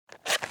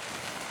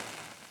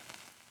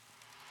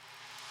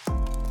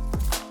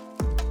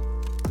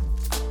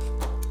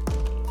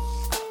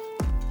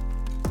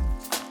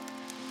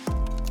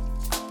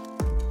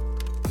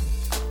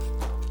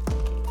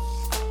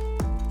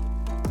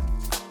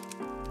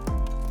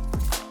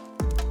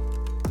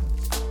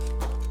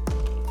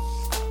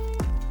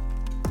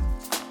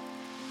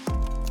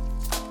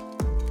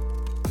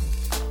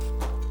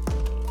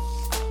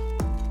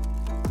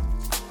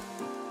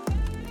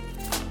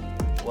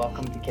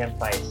welcome to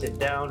Campfire Sit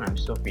Down. I'm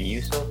Sophie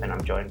Yusuf and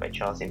I'm joined by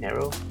Charles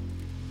Inero.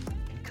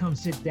 Come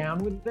sit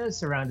down with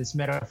us around this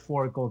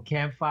metaphorical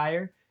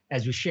campfire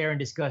as we share and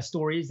discuss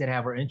stories that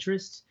have our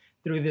interests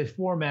through the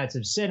formats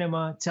of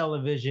cinema,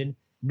 television,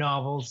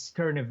 novels,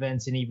 current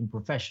events, and even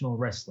professional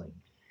wrestling.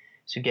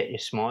 So get your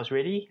s'mores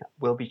ready.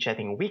 We'll be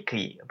chatting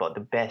weekly about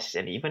the best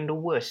and even the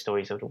worst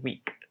stories of the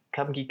week.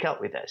 Come geek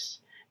out with us.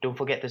 Don't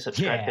forget to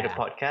subscribe to the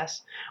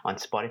podcast on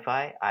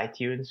Spotify,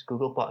 iTunes,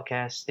 Google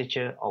Podcasts,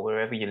 Stitcher, or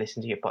wherever you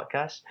listen to your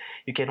podcast.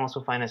 You can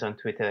also find us on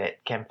Twitter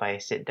at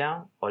Campfire Sit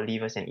Down or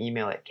leave us an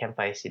email at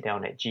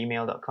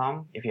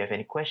campfiresitdown@gmail.com if you have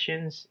any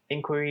questions,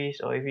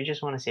 inquiries, or if you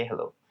just want to say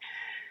hello.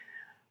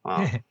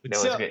 Wow, that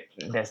was good.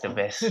 That's the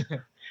best.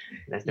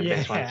 That's the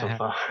best one so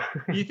far.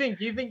 you think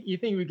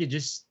we could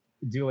just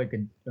do like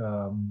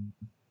a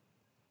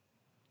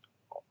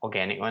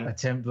organic one?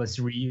 Attempt, let's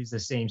reuse the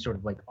same sort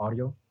of like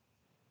audio.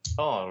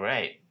 Oh,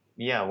 right.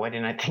 Yeah, why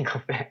didn't I think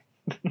of that?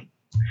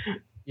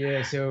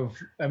 Yeah, so,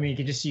 I mean, you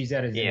could just use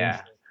that as an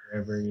intro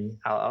wherever you...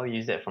 I'll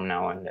use that from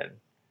now on then.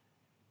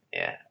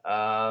 Yeah.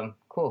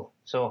 Cool.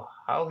 So,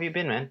 how have you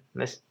been, man?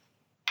 Let's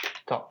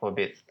talk for a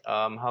bit.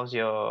 How's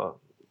your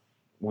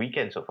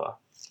weekend so far?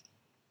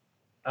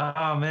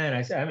 Oh, man.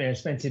 I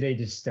spent today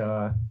just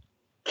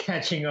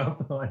catching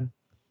up on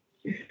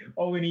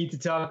all we need to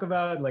talk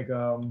about. Like,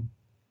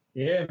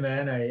 yeah,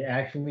 man, I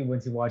actually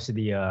went to watch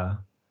the...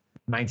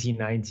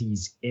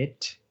 1990s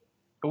It.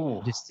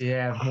 Ooh. Just to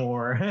have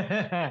more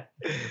yeah,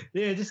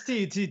 just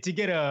to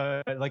get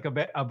a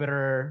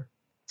better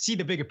see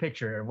the bigger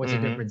picture. What's the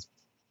difference?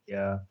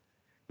 Yeah,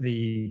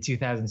 the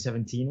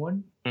 2017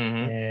 one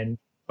and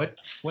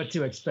what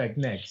to expect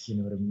next, you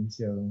know what I mean?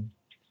 So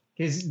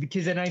because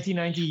the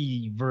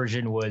 1990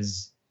 version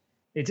was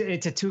it's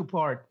a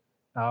 2-part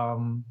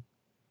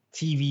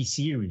TV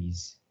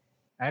series.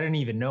 I didn't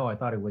even know. I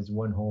thought it was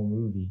one whole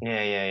movie.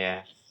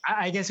 Yeah.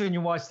 I guess when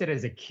you watched it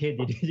as a kid,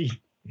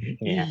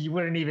 you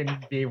wouldn't even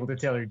be able to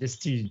tell. You're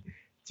just too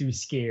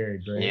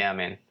scared, right? Yeah,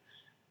 man.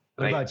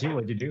 What about you?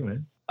 What'd you do,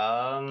 man?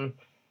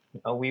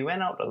 We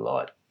went out a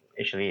lot.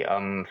 Actually,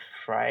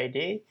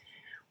 Friday,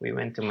 we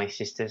went to my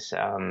sister's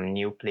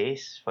new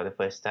place for the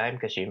first time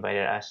because she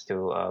invited us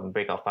to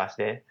break our fast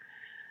there.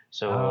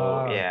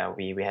 So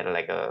we had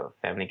like a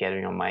family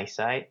gathering on my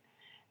side.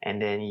 And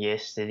then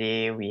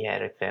yesterday, we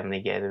had a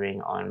family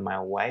gathering on my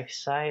wife's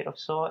side of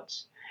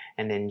sorts.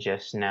 And then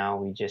just now,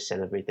 we just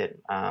celebrated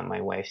my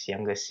wife's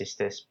younger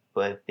sister's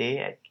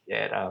birthday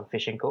at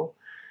Fish & Co.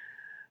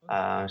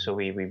 So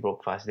we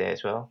broke fast there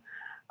as well.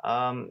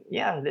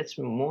 That's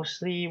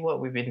mostly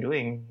what we've been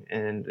doing.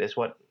 And that's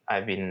what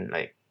I've been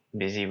like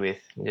busy with,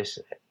 just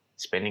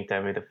spending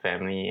time with the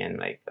family and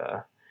like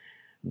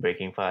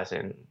breaking fast.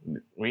 And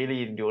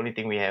really, the only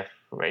thing we have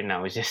right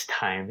now is just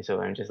time.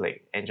 So I'm just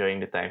like enjoying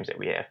the times that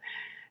we have.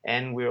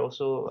 And we're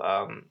also,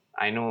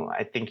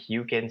 I think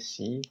you can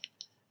see,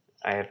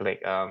 I have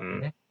like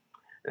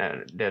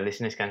the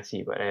listeners can't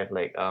see, but I have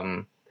like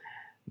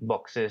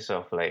boxes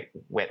of like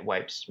wet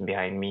wipes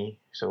behind me.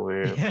 So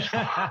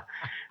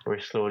we're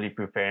slowly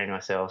preparing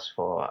ourselves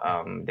for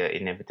the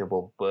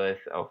inevitable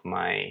birth of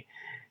my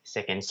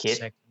second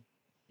kid.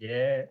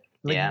 Yeah.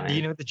 Do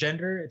you know the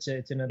gender? It's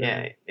another.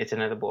 Yeah, it's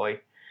another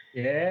boy.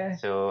 Yeah.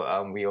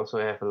 So we also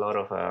have a lot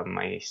of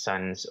my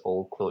son's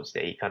old clothes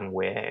that he can't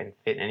wear and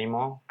fit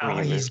anymore. Oh,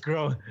 he's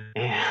grown.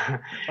 Yeah.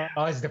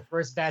 Oh, it's the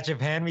first batch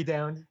of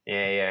hand-me-downs.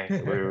 Yeah. I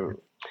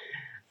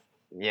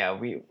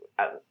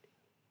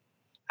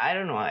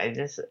don't know.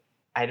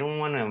 I don't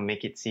want to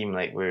make it seem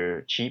like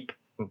we're cheap,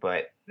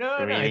 but no,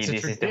 really, it's a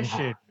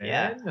tradition,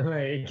 man. Yeah.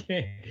 Like,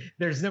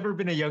 there's never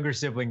been a younger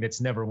sibling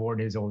that's never worn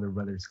his older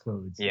brother's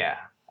clothes. Yeah,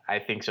 I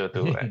think so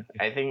too.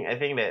 I think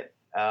that.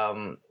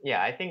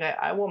 I think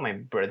I wore my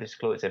brother's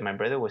clothes, and my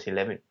brother was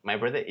 11. My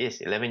brother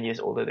is 11 years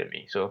older than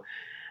me, so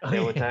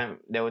there were times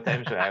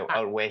where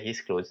I would wear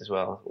his clothes as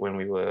well when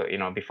we were,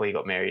 before he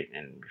got married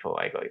and before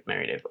I got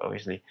married,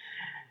 obviously.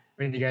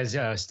 When you guys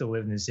still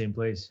live in the same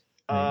place?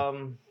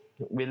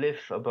 We live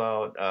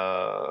about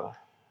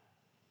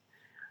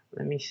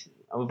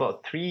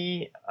about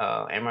 3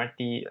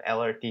 MRT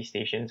LRT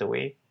stations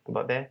away,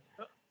 about there.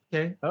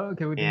 Okay. Oh,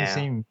 okay. We're doing the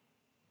same.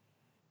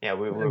 Yeah,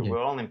 we're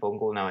all in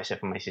Punggol now except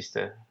for my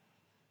sister.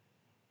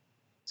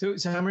 So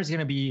Hammer's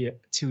gonna be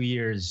 2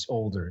 years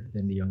older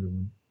than the younger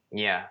one.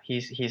 Yeah,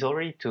 he's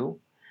already 2.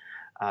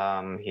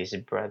 His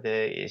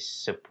brother is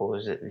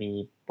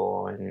supposedly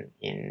born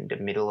in the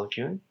middle of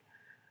June.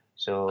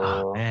 So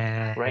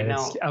right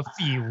now, a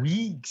few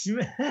weeks.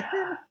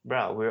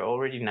 Bro, we're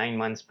already 9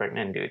 months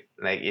pregnant, dude.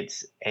 Like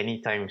it's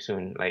anytime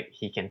soon. Like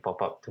he can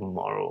pop up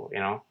tomorrow,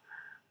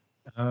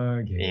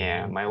 Okay.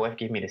 Yeah, my wife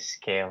gave me the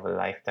scare of a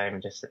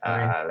lifetime. Just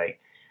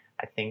like,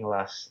 I think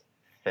last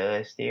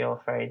Thursday or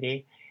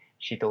Friday,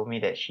 she told me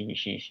that she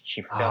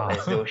felt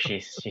as though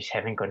she's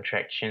having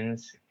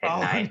contractions at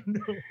night.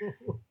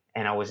 No.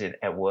 And I was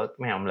at work,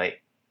 man. I'm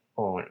like,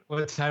 oh.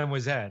 What time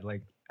was that?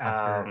 Like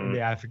in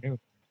the afternoon.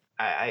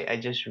 I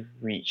just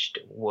reached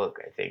work,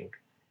 I think,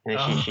 and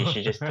then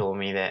she just told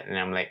me that, and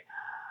I'm like,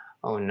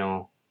 oh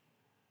no.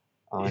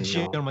 Oh Is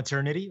she no. on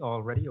maternity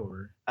already,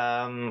 or?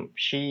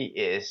 She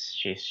is.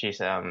 She's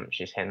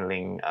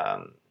handling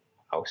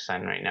our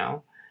son right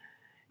now,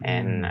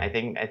 and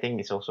Mm. I think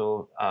it's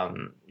also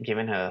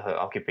given her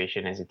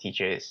occupation as a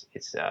teacher, it's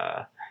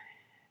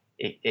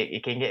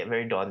it can get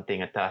very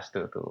daunting a task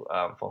to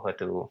for her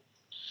to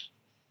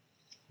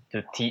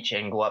teach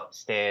and go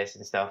upstairs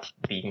and stuff,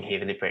 being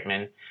heavily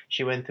pregnant.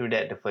 She went through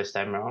that the first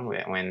time around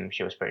when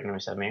she was pregnant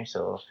with Samir,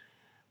 so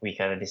we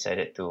kind of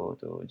decided to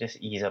just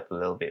ease up a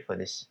little bit for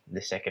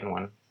the second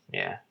one.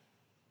 Yeah,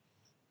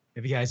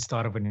 Have you guys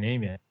thought of a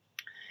name yet?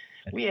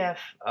 we have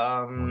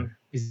Or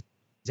is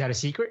that a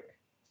secret?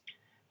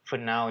 for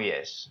now,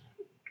 yes.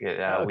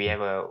 Oh, We okay.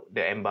 have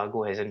the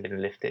embargo hasn't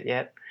been lifted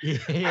yet.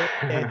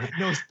 Yeah.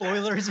 No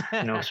spoilers.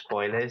 No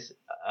spoilers.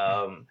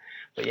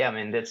 But yeah,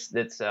 man, that's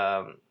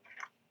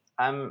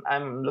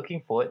I'm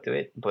looking forward to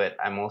it, but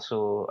I'm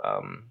also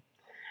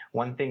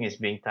one thing is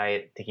being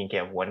tired taking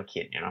care of one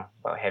kid, you know,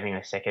 but having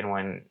a second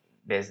one,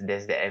 there's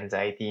the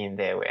anxiety in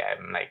there where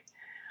I'm like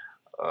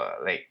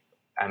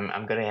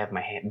I'm gonna have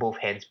my both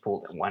hands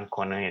pulled in one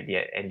corner and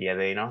the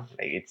other, you know,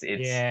 like it's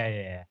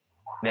Yeah.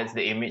 that's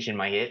the image in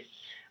my head,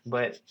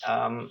 but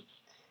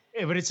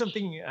Yeah, but it's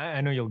something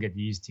I know you'll get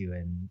used to,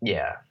 and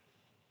yeah,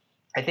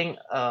 I think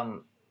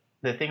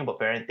the thing about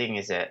parenting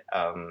is that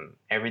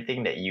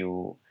everything that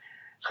you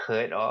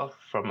heard of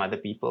from other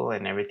people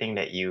and everything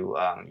that you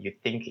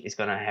think is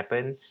gonna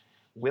happen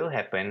will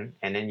happen,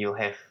 and then you'll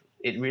have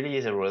it really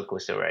is a roller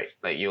coaster, right?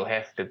 Like you'll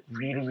have the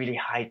really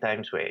high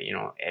times where you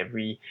know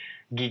every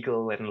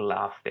giggle and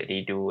laugh that they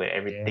do and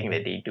everything yeah,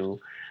 that they do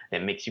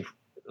that makes you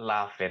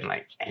laugh and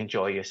like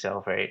enjoy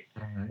yourself, right?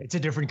 it's a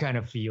different kind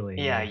of feeling.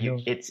 Yeah, Like, no,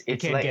 you it's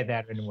can't like get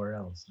that anywhere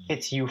else.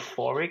 it's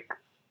euphoric,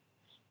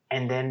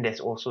 and then there's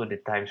also the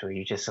times where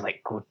you just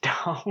like go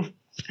down,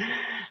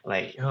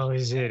 like Oh,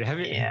 is it?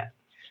 yeah.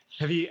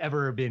 Have you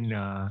ever been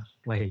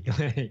like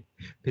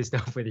pissed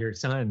off with your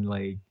son?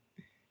 Like,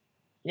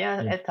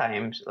 Yeah, yeah. at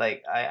times,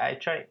 like I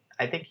try.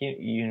 I think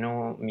you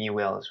know me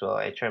well as well.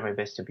 I try my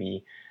best to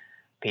be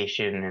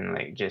patient and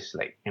like just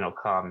like you know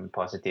calm and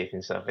positive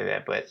and stuff like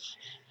that. But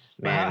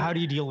But man, how do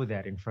you deal with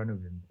that in front of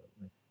him?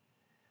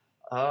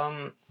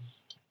 um,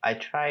 I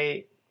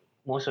try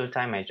most of the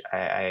time.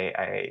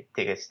 I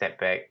take a step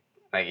back.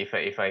 Like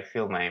if I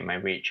feel my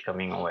rage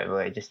coming or whatever,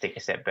 I just take a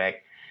step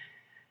back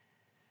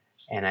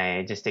and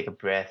I just take a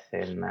breath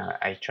and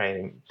I try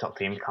to talk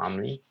to him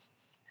calmly.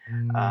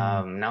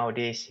 Mm.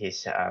 Nowadays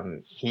he's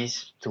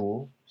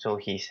two, so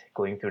he's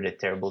going through the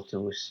terrible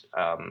twos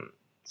Oh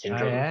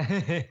syndrome.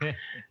 yeah.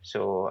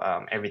 So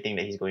everything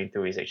that he's going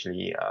through is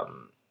actually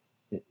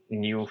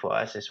new for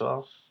us as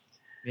well.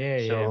 Yeah.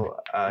 So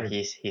Sure.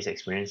 he's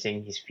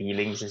experiencing his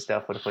feelings and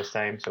stuff for the first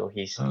time. So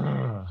he's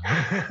Oh.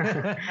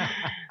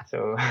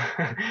 so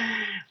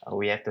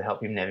we have to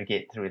help him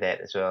navigate through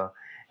that as well.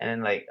 And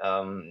then like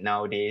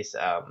nowadays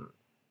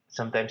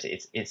sometimes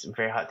it's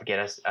very hard to get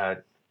us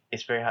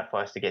it's very hard for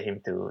us to get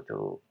him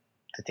to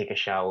take a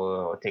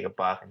shower or take a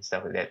bath and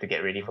stuff like that to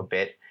get ready for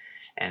bed,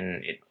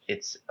 and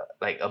it's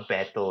like a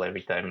battle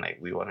every time like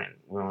we want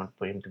to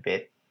put him to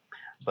bed.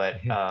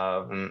 But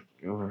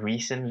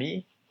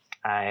recently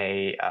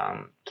I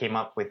came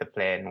up with a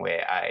plan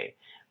where I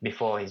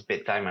before his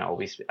bedtime I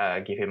always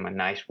give him a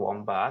nice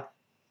warm bath.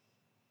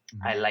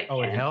 I like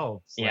Oh, it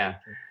helps. yeah,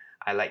 Like,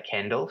 I light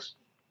candles.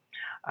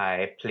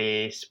 I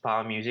play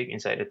spa music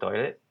inside the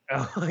toilet.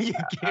 oh, you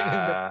gave him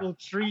the full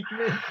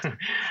treatment.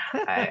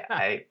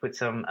 I put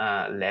some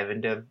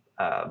lavender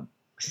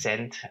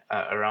scent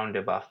around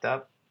the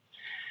bathtub,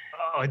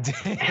 Oh,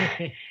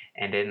 dang.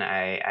 and then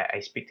I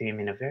speak to him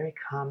in a very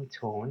calm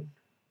tone.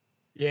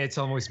 Yeah, it's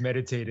almost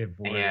meditative.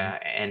 Yeah,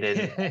 and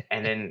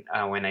then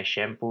when I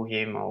shampoo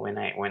him or when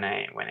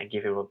I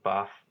give him a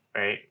bath,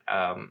 right?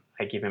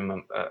 I give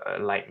him a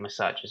light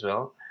massage as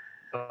well.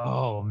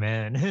 Oh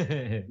man.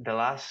 The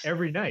last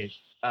Every night.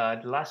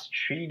 the last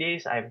 3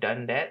 days I've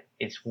done that.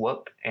 It's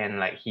worked, and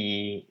like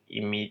he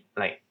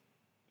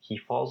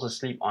falls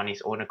asleep on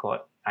his own accord.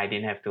 I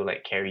didn't have to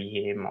like carry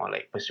him or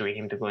like persuade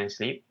him to go and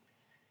sleep.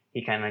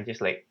 He kind of just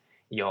like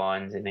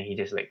yawns and then he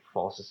just like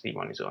falls asleep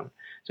on his own.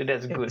 So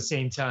that's At the good.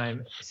 same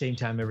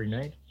time every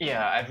night.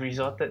 Yeah, I've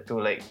resorted to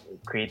like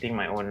creating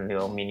my own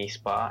little mini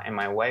spa, and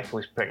my wife,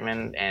 who's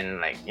pregnant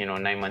and like you know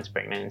 9 months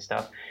pregnant and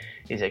stuff,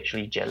 is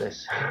actually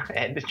jealous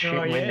at the Oh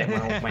treatment yeah.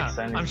 that my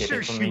son is I'm getting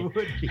sure from she me. would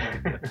be.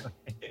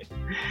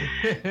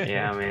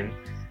 Yeah, man.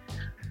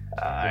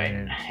 Alright,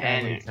 Man,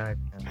 family and time.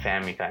 Man.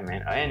 family time,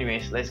 man.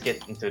 Anyways, let's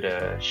get into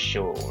the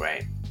show,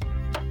 right?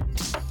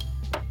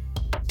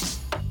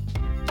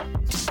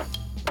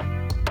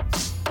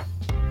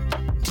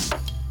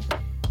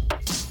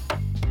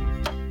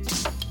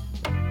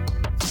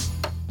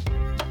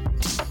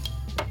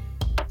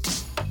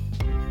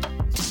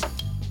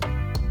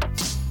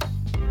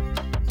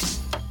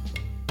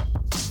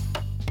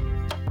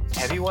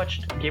 Have you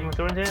watched Game of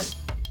Thrones yet?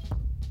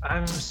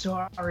 I'm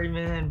sorry,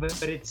 man,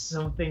 but it's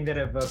something that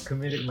I've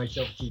committed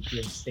myself to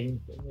abstain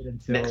from it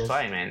until. That's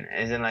fine, man.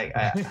 As in, like,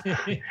 I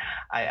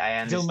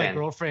Until my understand.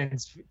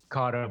 girlfriend's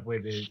caught up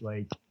with it.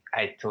 Like,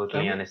 I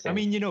totally I understand.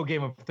 mean,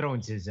 Game of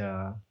Thrones is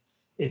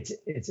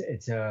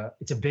it's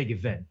a big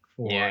event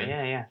Yeah, for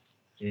yeah, yeah.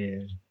 yeah.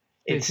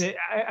 It's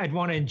I'd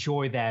want to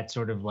enjoy that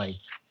sort of like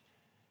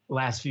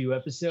last few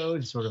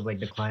episodes, sort of like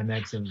the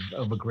climax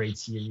of a great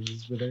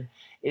series with her.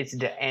 it's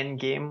the end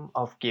game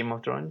of Game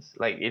of Thrones.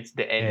 Like it's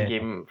the end Yeah,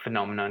 game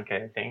phenomenon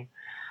kind of thing.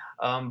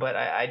 But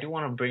I do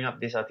want to bring up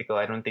this article.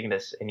 I don't think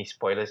there's any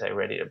spoilers. I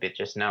read it a bit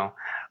just now,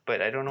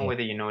 but I don't know yeah.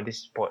 whether you know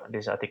this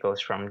article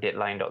is from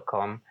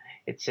Deadline.com.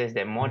 It says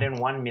that more than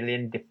 1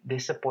 million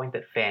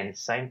disappointed fans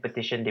signed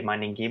petition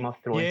demanding Game of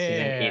Thrones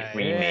season 8 Yeah,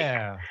 remake.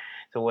 yeah.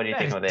 So what do you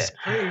That think of is that?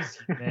 crazy,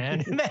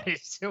 man. That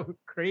is so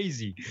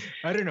crazy.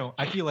 I don't know.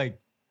 I feel like,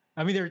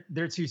 I mean,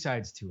 there are two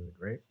sides to it,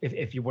 right?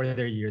 If you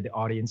whether you're the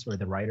audience or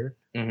the writer,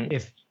 Hmm.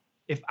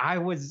 if I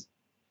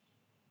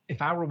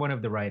were one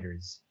of the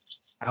writers,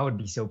 I would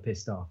be so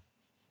pissed off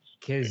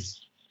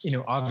because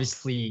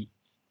obviously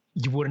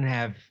you wouldn't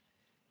have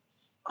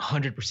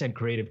 100%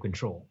 creative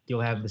control.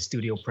 You'll have the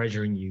studio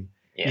pressuring you.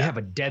 You Yeah. have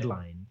a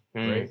deadline,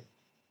 Mm. right?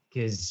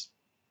 Because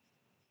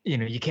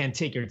you can't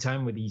take your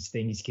time with these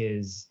things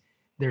because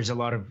there's a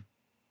lot of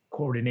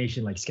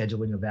coordination, like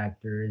scheduling of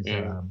actors,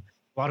 a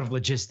lot of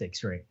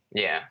logistics, right?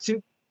 Yeah.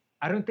 So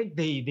I don't think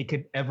they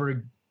could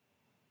ever,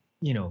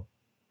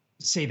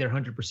 say they're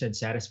 100%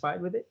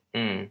 satisfied with it.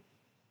 Mm.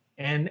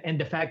 And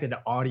the fact that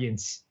the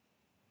audience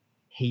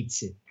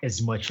hates it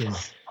as much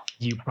as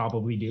you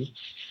probably do,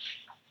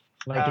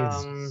 like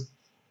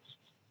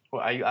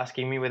Well, are you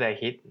asking me whether I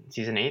hate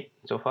season 8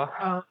 so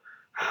far?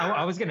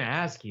 I was gonna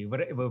ask you,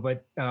 but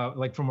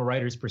like from a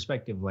writer's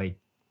perspective, like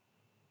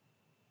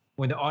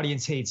when the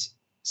audience hates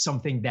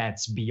something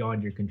that's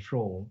beyond your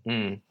control,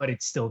 but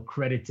it's still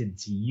credited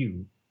to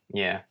you,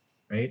 Yeah.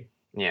 right?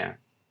 Yeah.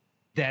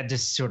 That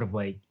just sort of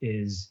like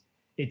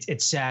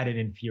it's sad and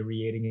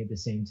infuriating at the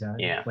same time.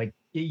 Yeah. Like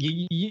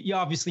you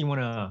obviously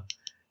want to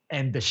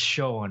end the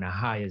show on a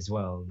high as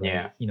well. But,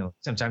 Yeah.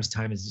 sometimes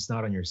time is just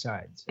not on your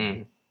side. So.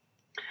 Mm.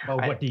 But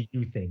what do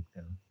you think,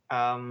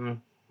 though?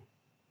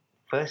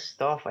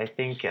 First off, I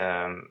think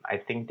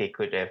they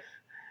could have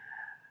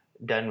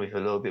done with a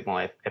little bit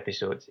more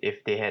episodes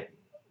if they had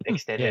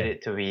extended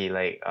it to be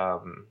like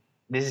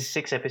this is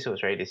 6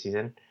 episodes, right, this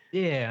season.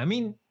 Yeah, I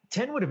mean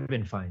 10 would have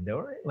been fine though,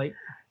 right? Like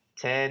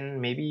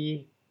 10,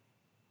 maybe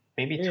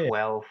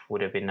 12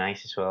 would have been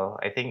nice as well.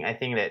 I think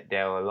that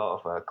there were a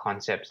lot of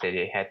concepts that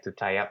they had to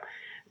tie up.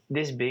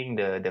 This being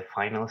the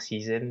final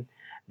season,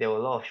 there were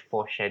a lot of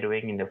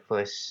foreshadowing in the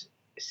first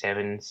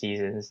 7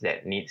 seasons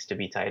that needs to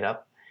be tied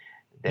up.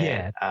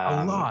 That,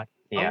 a lot.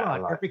 Yeah,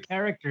 a lot. Every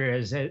character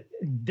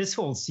this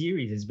whole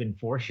series has been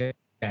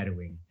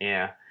foreshadowing.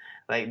 Yeah,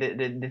 like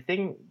the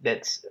thing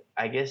that's,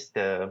 I guess,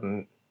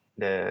 the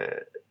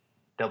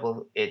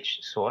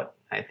double-edged sword,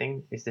 I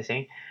think is the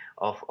saying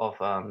of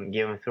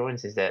Game of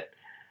Thrones, is that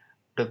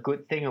the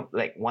good thing of,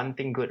 like, one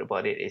thing good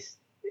about it is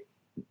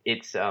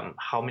it's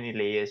how many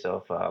layers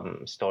of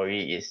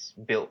story is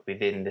built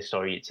within the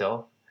story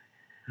itself.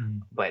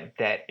 But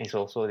that is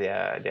also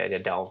their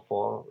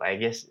downfall. I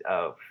guess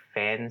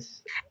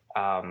fans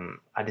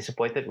are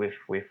disappointed with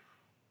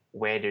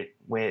where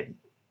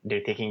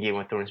they're taking Game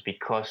of Thrones,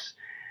 because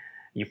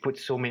you put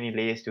so many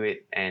layers to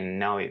it, and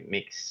now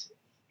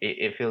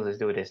it feels as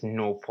though there's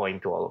no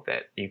point to all of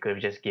that. You could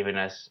have just given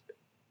us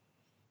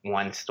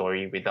one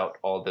story without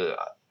all the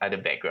other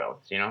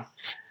backgrounds,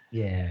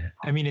 Yeah,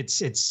 I mean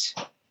it's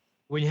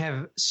when you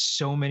have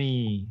so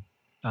many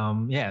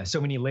so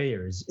many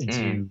layers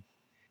into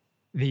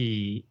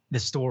the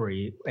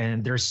story,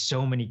 and there's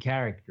so many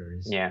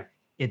characters. Yeah.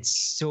 It's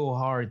so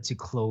hard to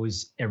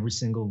close every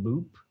single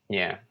loop.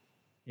 Yeah.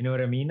 You know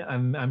what I mean?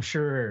 I'm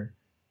sure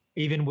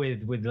even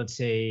with let's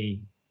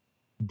say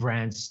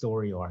Bran's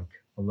story arc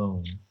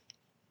alone,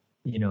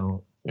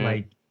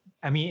 like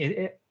I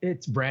mean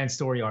it's Bran's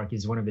story arc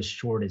is one of the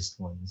shortest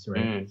ones,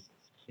 right?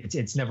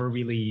 It's never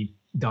really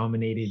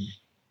dominated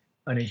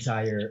an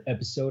entire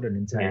episode, an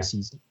entire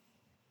season.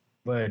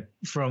 But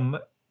from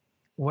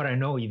what I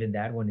know, even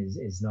that one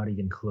is not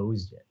even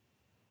closed yet.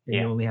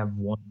 You only have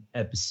one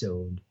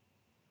episode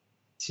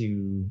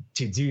to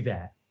do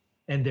that,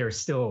 and there's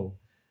still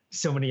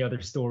so many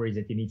other stories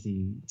that you need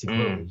to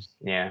close.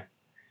 Yeah,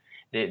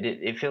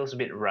 it feels a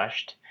bit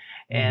rushed,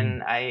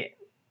 and I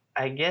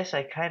guess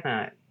I kind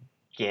of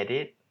get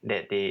it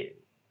that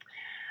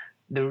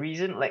the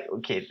reason, like,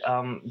 okay,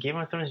 Game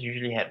of Thrones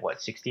usually had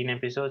 16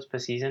 episodes per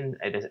season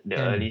at the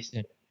earliest.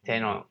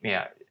 10 or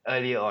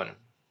earlier on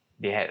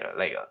they had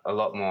like a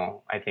lot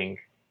more, I think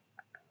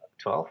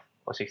 12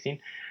 or 16,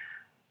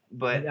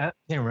 but I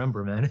can't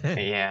remember, man.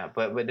 yeah,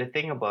 but the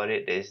thing about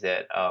it is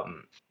that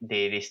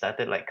they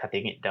started like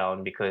cutting it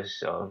down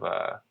because of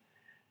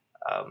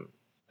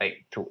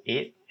like to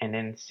 8 and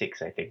then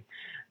 6, I think.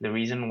 The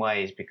reason why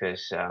is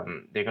because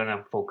they're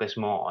gonna focus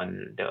more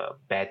on the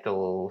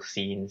battle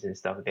scenes and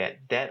stuff.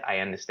 That I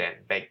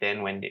understand. Back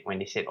then when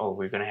they said, oh,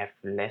 we're gonna have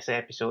lesser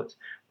episodes,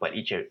 but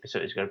each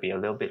episode is gonna be a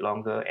little bit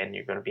longer, and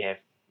you're gonna have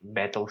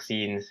battle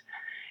scenes.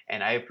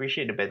 And I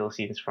appreciate the battle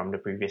scenes from the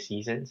previous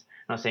seasons.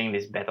 Not saying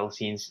this battle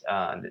scenes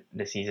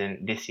this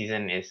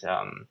season is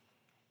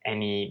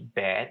any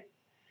bad.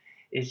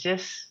 It's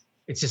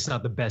just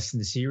not the best in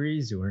the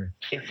series, or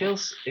it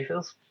feels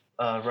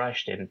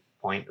rushed and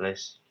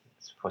pointless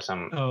for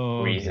some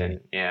oh, reason.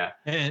 okay. Yeah.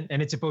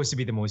 And it's supposed to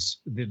be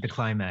the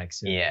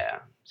climax. Yeah.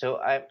 So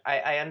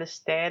I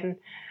understand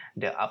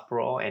the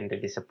uproar and the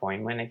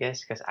disappointment, I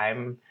guess, because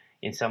I'm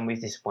in some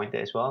ways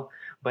disappointed as well.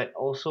 But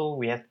also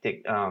we have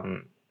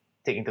to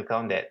take into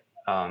account that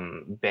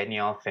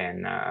Benioff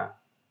and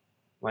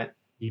what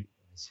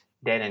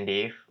Dan and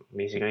Dave,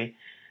 basically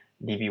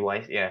DB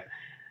Wise, yeah,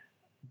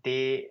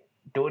 they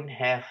don't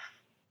have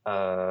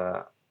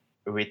a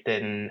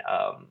written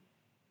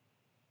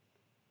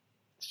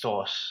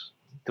source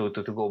to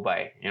go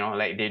by. You know,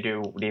 like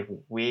they've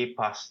way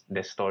past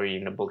the story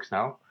in the books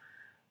now.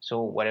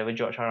 So whatever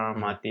George R. R.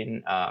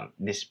 Martin,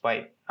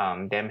 despite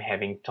them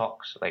having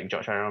talks, like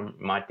George R. R.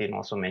 Martin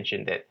also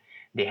mentioned that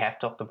they have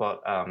talked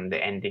about the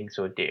ending,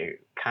 so they're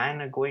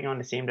kind of going on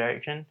the same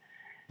direction.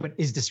 But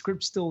is the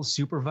script still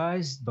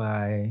supervised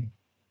by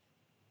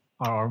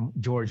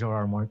George R.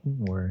 R.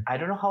 Martin, or I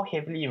don't know how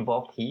heavily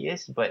involved he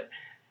is, but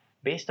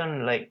based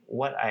on like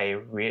what I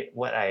read,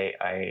 what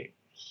I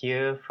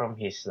hear from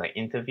his like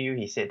interview,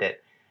 he said that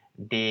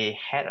they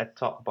had a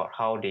talk about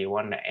how they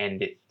want to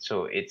end it.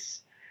 So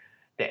it's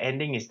the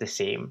ending is the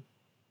same,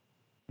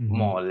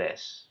 more or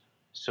less.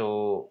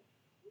 So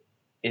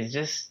it's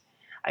just,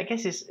 I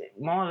guess it's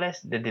more or less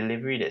the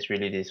delivery that's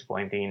really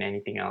disappointing in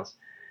anything else.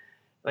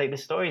 Like the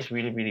story is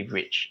really, really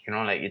rich, you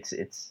know, like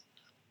it's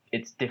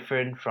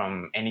different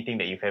from anything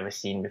that you've ever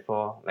seen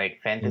before.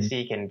 Like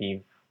fantasy can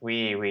be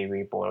way, way,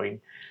 way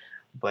boring,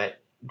 but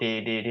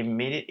they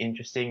made it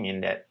interesting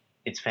in that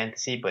it's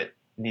fantasy, but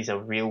these are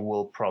real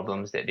world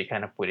problems that they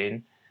kind of put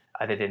in,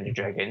 other than the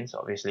dragons,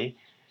 obviously.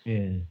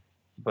 Yeah.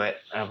 But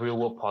real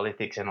world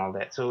politics and all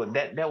that. So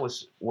that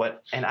was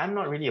what, and I'm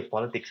not really a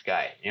politics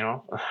guy, you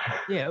know.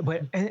 Yeah,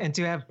 but and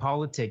to have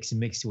politics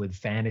mixed with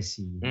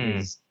fantasy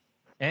is,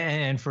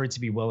 and for it to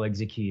be well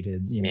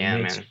executed, you know,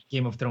 makes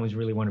Game of Thrones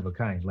really one of a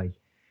kind. Like,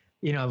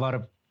 you know, a lot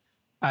of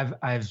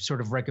I've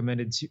sort of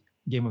recommended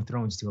Game of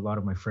Thrones to a lot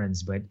of my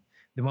friends, but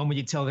the moment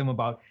you tell them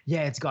about,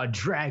 it's got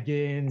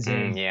dragons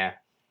and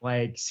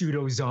like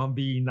pseudo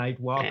zombie night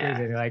walkers, and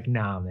they're like,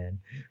 nah, man.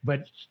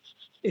 But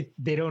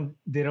they don't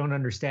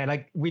understand.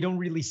 Like, we don't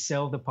really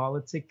sell the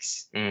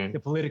politics,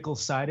 the political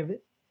side of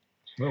it,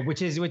 well,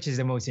 which is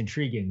the most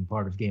intriguing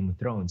part of Game of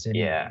Thrones.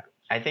 Anyway. Yeah,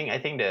 I think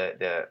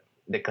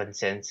the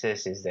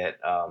consensus is that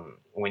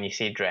when you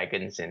say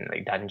dragons and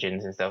like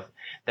Dungeons and stuff,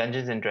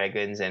 Dungeons and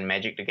Dragons and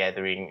Magic the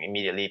Gathering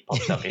immediately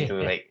pops up into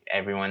like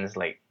everyone's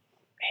like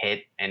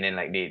head, and then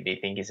like they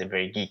think it's a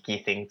very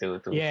geeky thing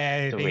to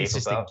it's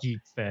just a geek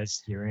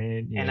fest,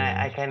 right? And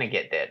I kind of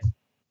get that.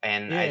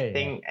 And I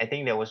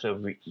think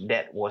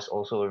that was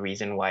also a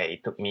reason why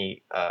it took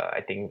me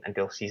I think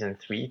until season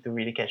 3 to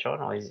really catch on,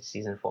 or is it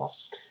season 4?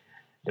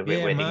 The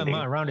Red Wedding thing.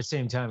 Around the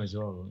same time as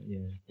well.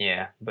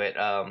 Yeah, but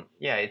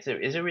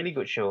it's a really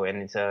good show,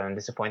 and it's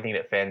disappointing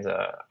that fans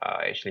are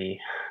actually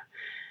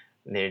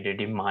they're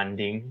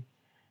demanding.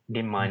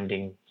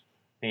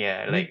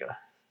 Yeah, like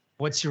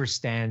what's your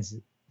stance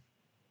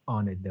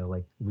on it though?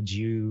 Like,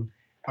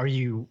 are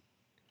you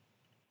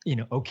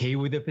okay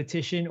with the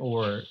petition,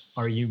 or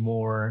are you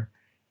more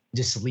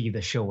just leave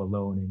the show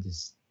alone and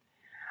just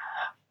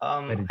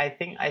I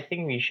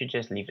think we should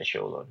just leave the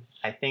show alone.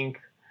 I think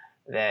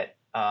that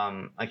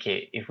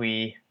okay, if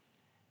we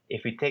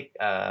take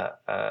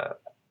a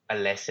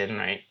lesson,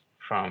 right,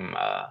 from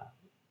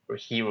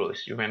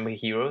Heroes. You remember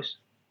Heroes?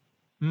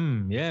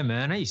 Yeah,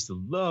 man, I used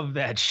to love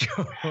that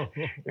show.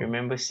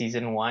 Remember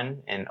season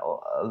 1 and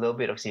a little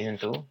bit of season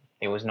 2?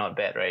 It was not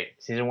bad, right?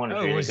 Season 1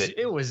 was really good.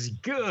 It was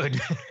good.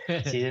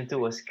 Season 2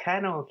 was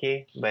kind of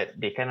okay, but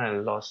they kind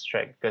of lost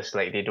track because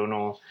like they don't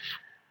know.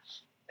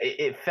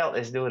 It felt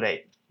as though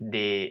like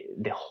the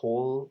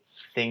whole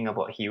thing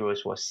about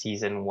Heroes was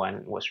season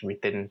 1 was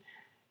written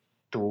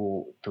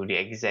to the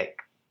exact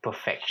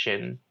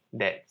perfection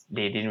that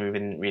they didn't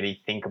even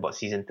really think about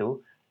season 2,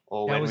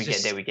 or when we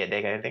get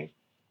there kind of thing.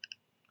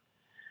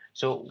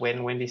 So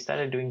when they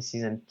started doing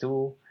season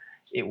 2,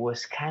 it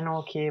was kind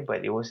of okay,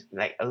 but it was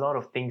like a lot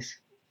of things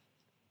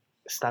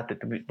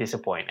started to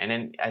disappoint. And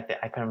then I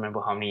can't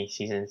remember how many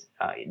seasons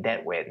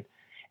that went,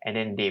 and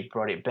then they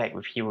brought it back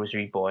with Heroes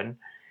Reborn,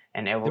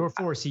 and there were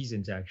 4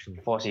 seasons actually.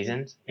 4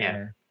 seasons,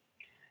 yeah.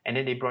 And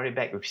then they brought it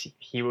back with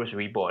Heroes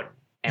Reborn,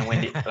 and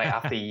when they like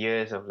after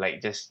years of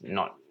like just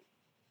not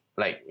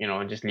like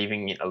just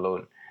leaving it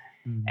alone,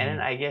 and then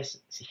I guess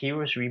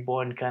Heroes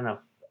Reborn kind of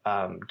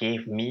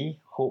gave me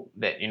hope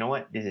that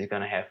this is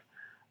gonna have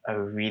a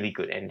really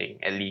good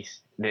ending, at least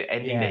the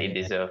ending that it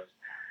deserved.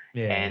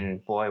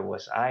 And boy,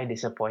 was I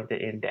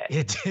disappointed in that.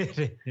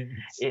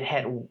 It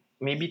had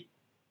maybe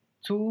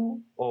 2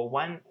 or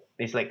 1.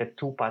 It's like a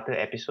 2-parter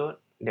episode.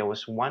 There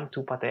was 1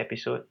 2-parter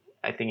episode,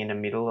 I think, in the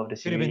middle of the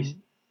series.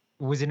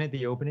 Wasn't it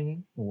the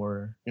opening,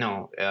 or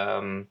no?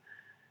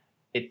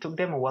 It took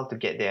them a while to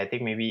get there. I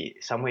think maybe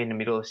somewhere in the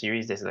middle of the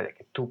series, there's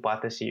like a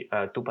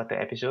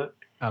 2-parter episode.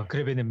 Oh, could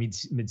have been the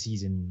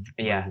mid-season.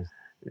 Yeah,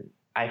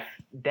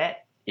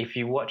 if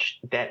you watch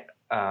that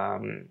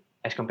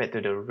as compared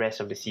to the rest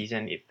of the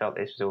season, it felt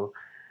as though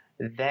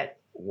that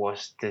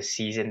was the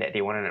season that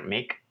they wanted to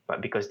make,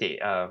 but because the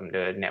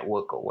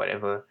network or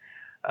whatever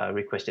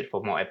requested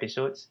for more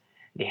episodes,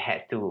 they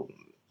had to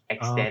Oh,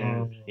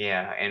 extend.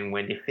 Yeah, and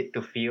when they fit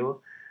to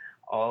feel,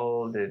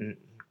 all the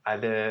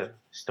other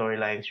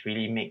storylines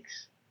really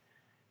makes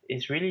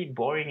it's really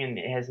boring and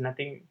it has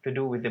nothing to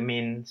do with the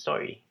main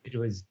story. it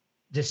was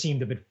just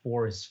seemed a bit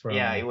forced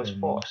Yeah, it from was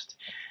forced.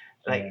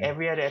 Like yeah.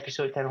 every other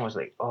episode, kind of was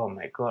like, oh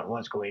my god,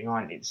 what's going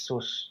on? It's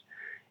so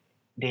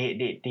they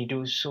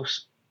do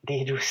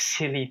they do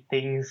silly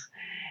things,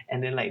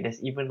 and then like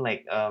there's even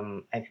like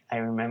I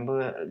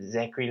remember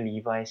Zachary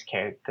Levi's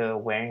character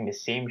wearing the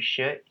same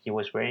shirt he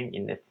was wearing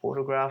in the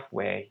photograph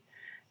where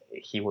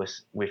he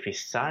was with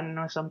his son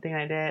or something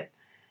like that.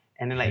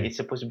 And then like it's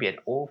supposed to be an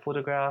old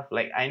photograph.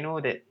 Like I know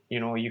that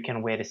you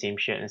can wear the same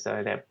shirt and stuff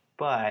like that,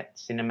 but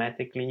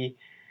cinematically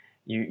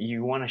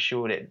you want to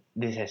show that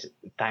this has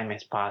time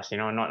has passed.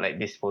 Not like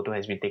this photo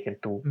has been taken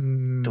two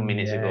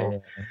minutes Yeah, ago. yeah,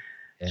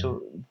 yeah.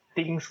 So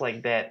things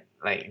like that,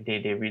 like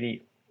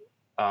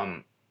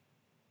um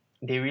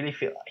they really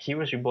feel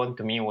Heroes Reborn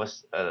to me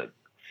was a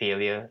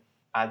failure.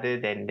 Other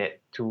than that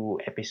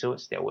 2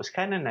 episodes, that was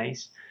kind of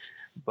nice,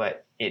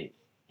 but you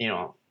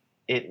know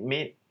it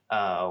made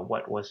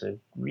what was a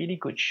really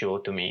good show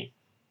to me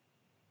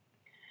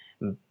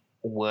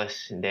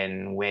worse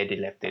than where they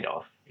left it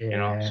off.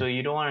 Yeah. So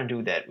you don't want to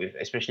do that with,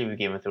 especially with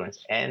Game of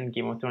Thrones. And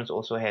Game of Thrones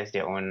also has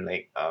their own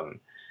like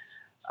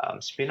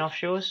spin-off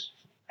shows,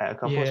 a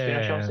couple of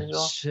spin-off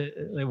shows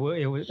Yeah, as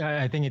well.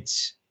 I think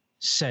it's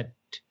set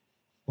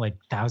like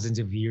thousands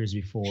of years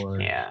before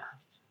Yeah,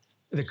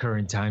 the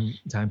current time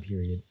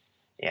period.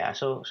 yeah.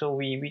 So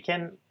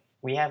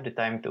we have the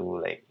time to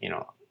like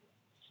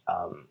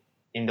um,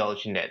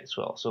 indulge in that as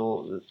well.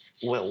 So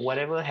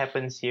whatever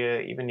happens here,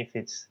 even if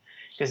it's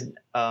because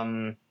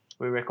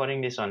we're recording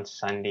this on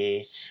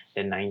Sunday,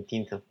 the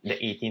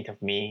 18th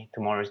of May.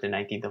 Tomorrow is the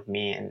 19th of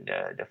May, and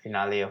the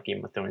finale of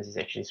Game of Thrones is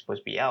actually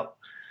supposed to be out.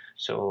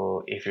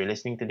 So if you're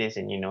listening to this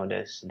and you know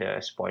the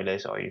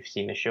spoilers or you've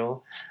seen the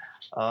show,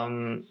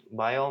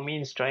 by all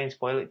means try and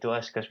spoil it to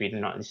us because we're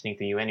not listening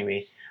to you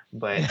anyway.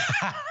 But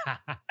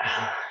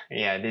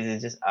yeah, this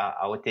is just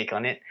our take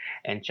on it.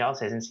 And Charles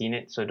hasn't seen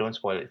it, so don't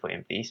spoil it for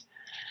him, please.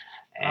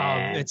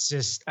 And It's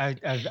just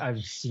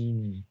I've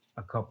seen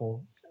a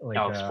couple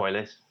like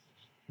spoilers.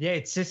 yeah,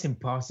 it's just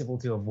impossible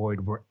to avoid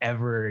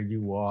wherever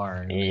you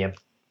are. Yep.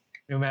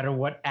 No matter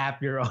what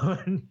app you're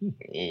on.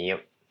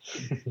 Yep.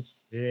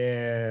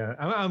 Yeah,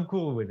 I'm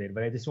cool with it,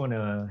 but I just want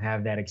to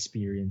have that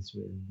experience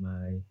with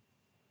my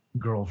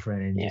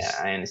girlfriend and Yeah, just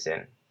I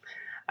understand.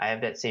 I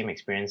have that same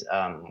experience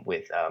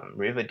with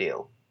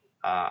Riverdale.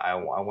 I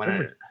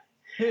wanted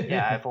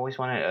yeah, I've always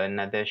wanted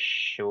another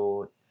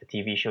show, a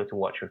TV show to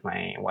watch with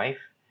my wife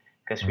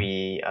because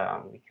we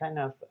kind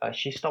of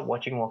she stopped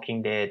watching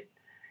Walking Dead,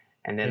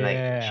 and then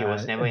like she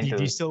was never Do into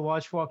you still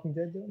watch Walking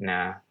Dead though?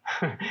 nah,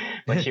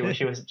 but she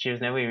was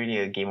never really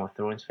a Game of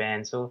Thrones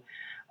fan. So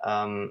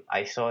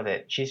I saw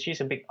that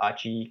she's a big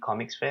Archie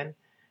comics fan.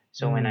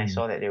 So when I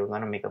saw that they were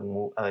gonna make a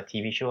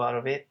TV show out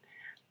of it,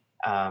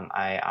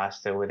 I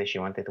asked her whether she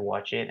wanted to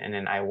watch it, and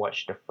then I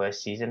watched the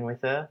first season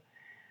with her,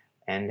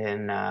 and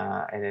then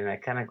I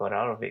kind of got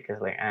out of it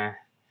because like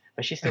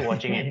but she's still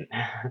watching it.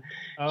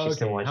 Oh, She's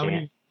still okay. watching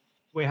it.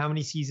 Wait, how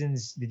many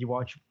seasons did you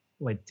watch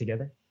like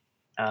together?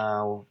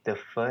 The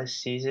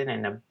first season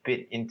and a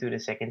bit into the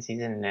second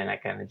season, and then I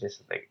kind of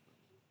just like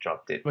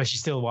dropped it. But she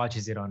still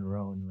watches it on her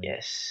own. Like.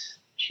 Yes,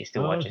 she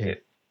still watches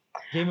it.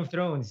 Game of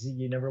Thrones,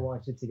 you never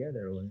watched it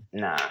together, or?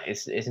 Nah,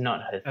 it's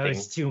not her thing.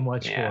 It's too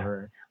much for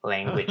her.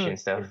 Language and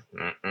stuff.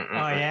 Oh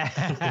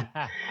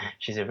yeah.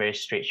 She's a very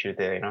straight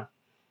shooter,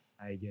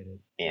 I get it.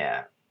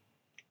 Yeah.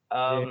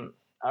 All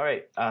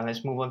right.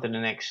 Let's move on to the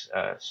next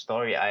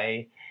story.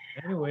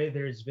 Anyway,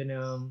 there's been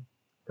a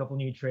couple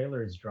new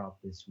trailers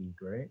dropped this week,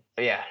 right?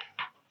 Yeah.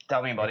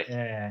 Tell me about it.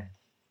 Yeah.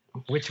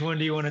 Which one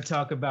do you want to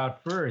talk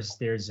about first?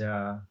 There's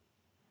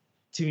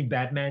two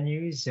Batman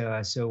news.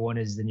 So one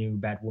is the new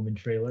Batwoman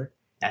trailer.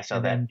 I saw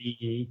and that. Then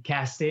the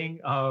casting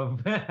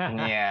of.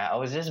 Yeah, I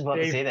was just about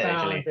to say that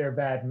actually. Their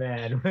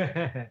Batman.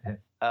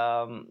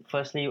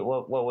 Firstly,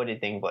 what do you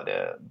think about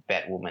the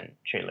Batwoman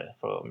trailer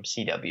from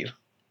CW?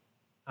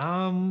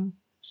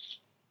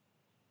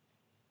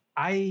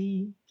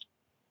 I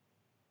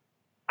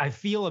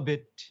feel a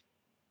bit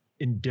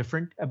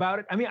indifferent about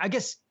it. I mean, I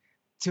guess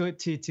to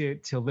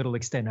a little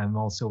extent, I'm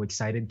also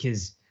excited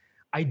because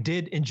I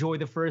did enjoy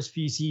the first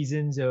few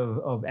seasons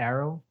of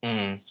Arrow,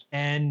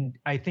 and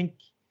I think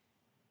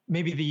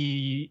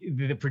maybe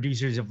the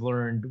producers have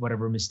learned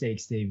whatever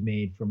mistakes they've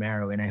made from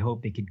Arrow, and I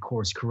hope they could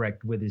course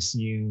correct with this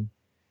new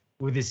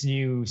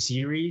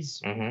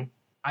series.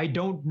 I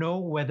don't know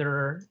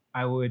whether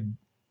I would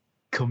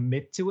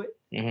commit to it.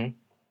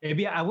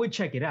 Maybe I would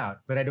check it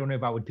out, but I don't know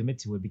if I would commit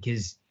to it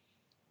because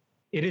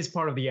it is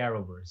part of the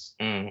Arrowverse.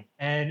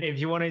 And if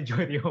you want to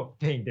enjoy the whole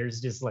thing,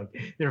 there's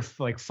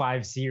like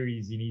 5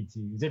 series you need to.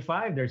 Is it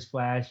 5? There's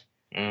Flash,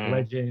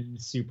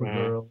 Legends,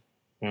 Supergirl,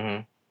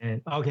 and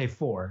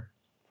 4.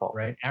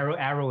 Right?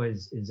 Arrow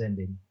is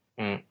ending.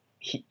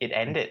 It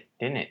ended,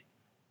 didn't it?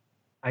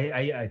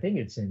 I think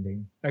it's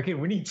ending. Okay,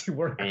 we need to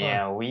work on.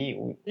 Yeah,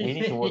 we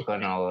need to work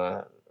on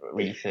our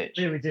research.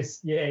 Really,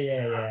 just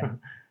yeah,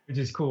 which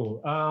is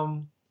cool.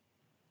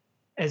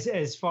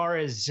 As far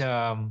as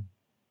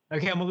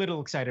okay, I'm a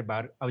little excited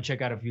about it. I'll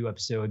check out a few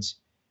episodes.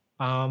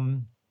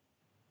 Um,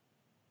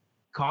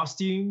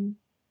 costume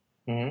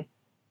Hmm.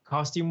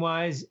 costume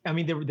wise, I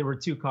mean there were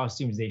two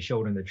costumes they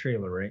showed in the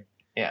trailer, right?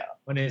 Yeah.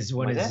 One is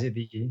Was that?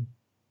 the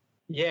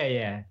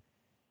yeah.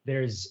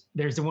 There's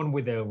the one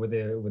with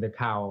a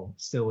cow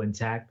still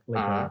intact,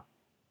 like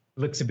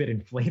looks a bit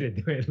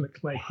inflated. It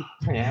looked like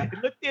Yeah.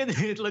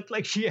 it looked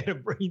like she had a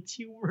brain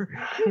tumor.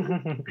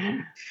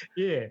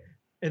 Yeah,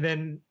 and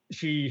then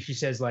she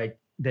says like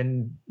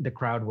then the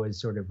crowd was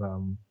sort of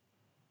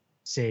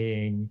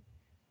saying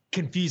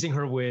confusing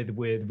her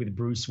with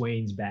Bruce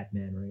Wayne's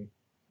Batman, right?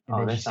 And Oh,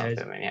 then that she sounds says,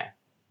 good, man. Yeah.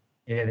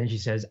 yeah, then she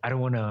says, I don't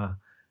want to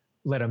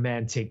let a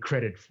man take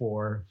credit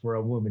for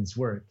a woman's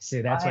work.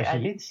 So that's why I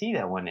she. did see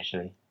that one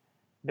actually.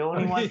 The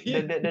only one,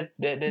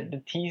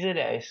 the teaser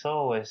that I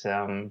saw was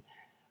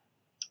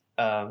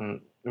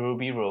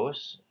Ruby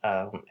Rose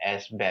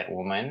as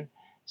Batwoman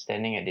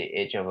standing at the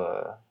edge of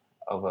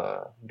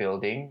a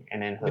building,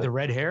 and then With the her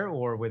red hair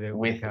or with a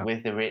cow?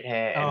 with the red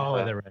hair, and Oh,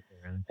 her the red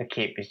hair. her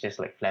cape is just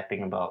like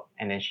flapping about,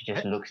 and then she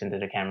just I- looks into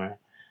the camera.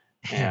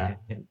 Yeah,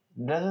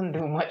 doesn't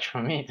do much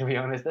for me, to be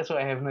honest. That's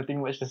why I have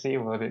nothing much to say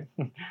about it.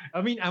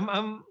 I mean,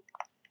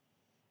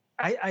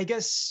 I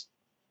guess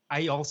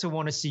I also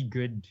want to see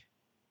good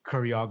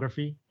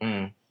choreography,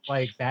 Mm,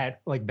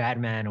 like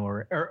Batman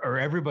or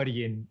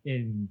everybody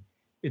in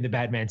the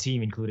Batman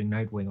team, including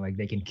Nightwing, like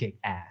they can kick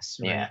ass,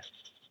 right? yeah.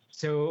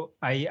 So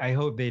I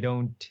hope they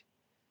don't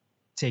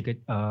take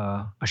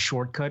a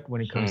shortcut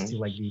when it comes to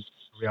like the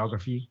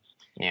choreography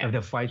Yeah. of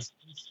the fights,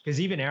 because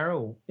even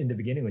Arrow in the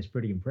beginning was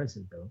pretty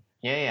impressive, though.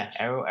 Yeah.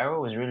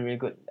 Arrow was really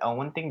good.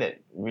 One thing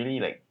that really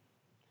like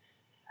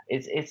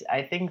it's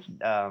I think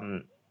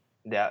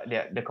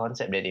the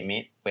concept that they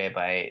made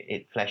whereby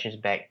it flashes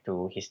back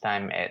to his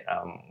time at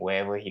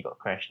wherever he got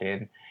crashed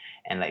in,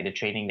 and like the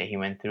training that he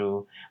went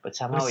through, but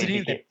somehow What's it the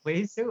name of became that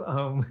place,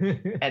 though?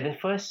 at the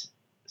first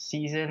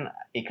season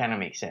it kind of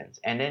makes sense,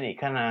 and then it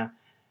kind of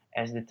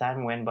as the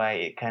time went by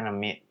it kind of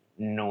made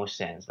no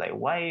sense. Like,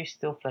 why are you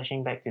still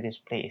flashing back to this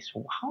place?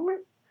 How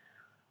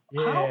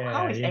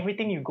is Yeah.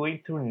 everything you're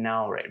going through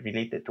now, right,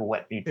 related to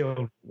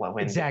So, what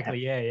went exactly.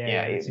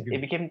 Yeah. That's a good.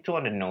 it became too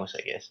on the nose,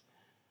 I guess.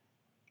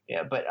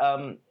 Yeah, but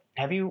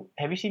have you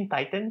seen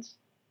Titans?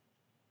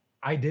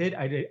 I did.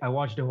 I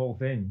watched the whole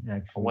thing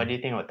actually. What do you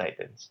think about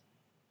Titans?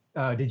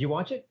 Did you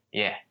watch it?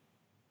 Yeah.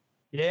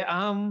 Yeah.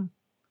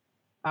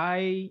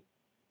 I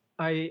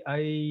I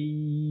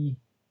I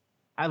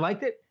I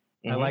liked it.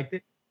 I Mhm. liked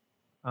it.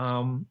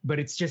 But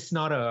it's just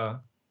not a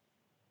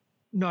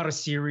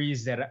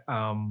series that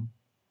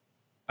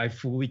I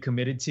fully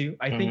committed to.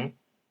 I think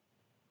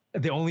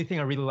the only thing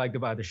I really liked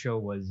about the show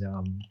was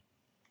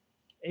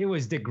it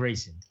was Dick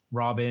Grayson,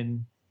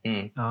 Robin.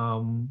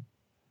 Mm.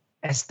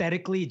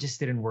 Aesthetically, it just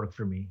didn't work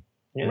for me.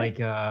 Yeah. Like,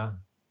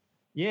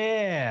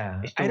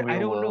 yeah, It's too I real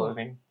don't world, know. I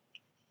think.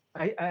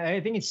 I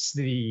think it's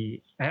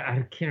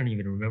I can't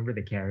even remember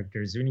the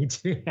characters. We need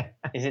to.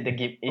 Is it the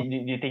do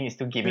you think it's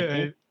too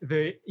gimmicky?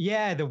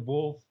 The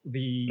wolf,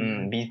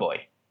 Beast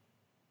Boy.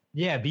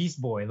 yeah,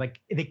 Beast Boy. Like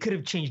they could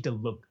have changed the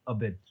look a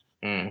bit.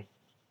 Mm.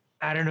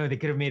 I don't know. They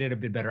could have made it a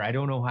bit better. I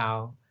don't know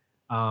how.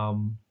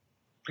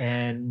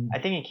 And I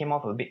think it came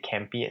off a bit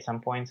campy at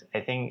some points.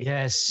 I think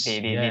yes, they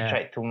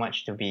tried too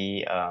much to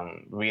be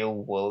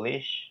real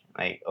worldish.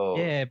 Like, oh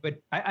yeah, but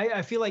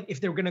I feel like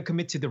if they're gonna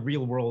commit to the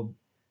real world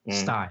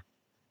style,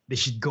 they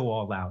should go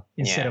all out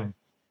instead of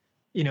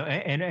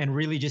and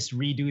really just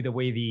redo the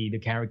way the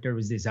character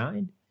was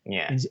designed.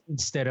 Yeah.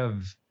 Instead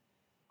of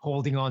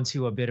holding on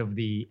to a bit of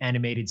the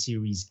animated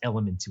series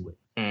element to it.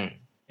 Mm.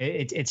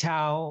 It's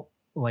how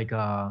like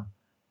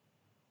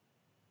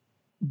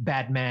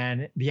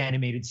Batman, the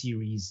animated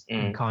series,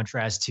 in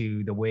contrast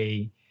to the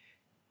way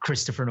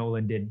Christopher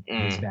Nolan did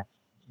his Batman.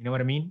 You know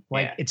what I mean?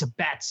 Like it's a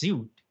bat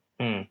suit,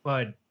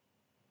 but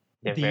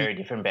they're very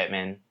different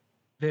Batman.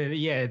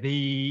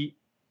 The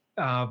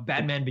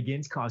Batman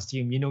Begins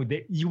costume,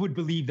 that you would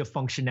believe the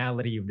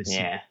functionality of the suit.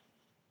 Yeah.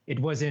 It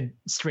wasn't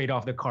straight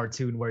off the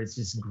cartoon where it's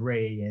just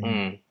gray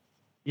and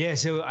yeah.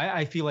 So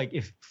I feel like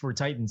if for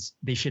Titans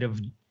they should have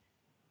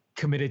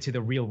committed to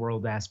the real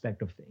world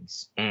aspect of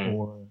things.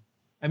 Or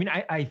I mean,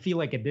 I feel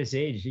like at this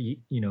age,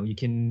 you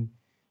can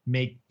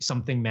make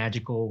something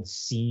magical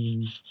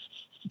seem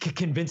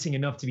convincing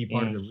enough to be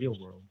part of the real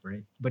world,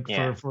 right? But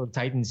for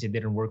Titans, it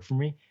didn't work for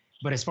me.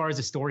 But as far as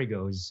the story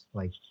goes,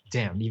 like,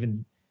 damn,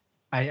 even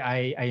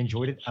I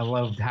enjoyed it. I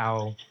loved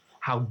how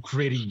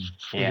gritty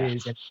it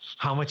is and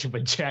how much of a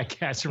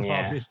jackass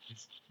Robin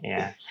is.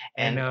 Yeah,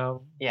 and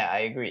I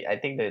agree. I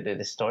think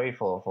the story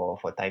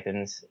for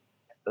Titans,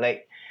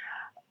 like,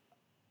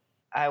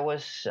 I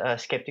was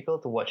skeptical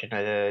to watch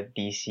another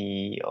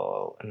DC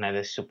or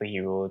another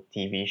superhero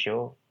TV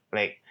show.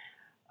 Like,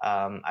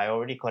 I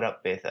already caught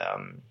up with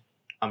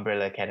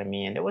Umbrella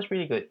Academy, and that was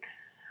really good.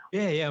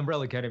 Yeah,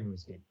 Umbrella Academy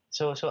was good.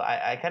 so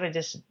I kind of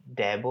just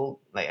dabbled.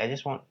 Like I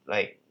just want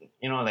like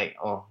like,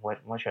 oh, what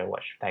should I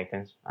watch?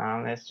 Titans.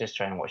 Let's just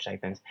try and watch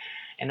Titans,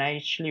 and I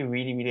actually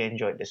really really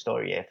enjoyed the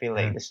story. I feel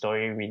like the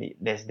story really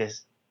there's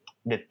this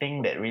the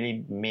thing that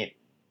really made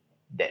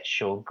that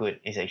show good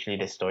is actually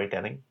the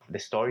storytelling. The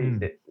story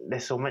that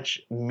there's so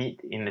much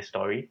meat in the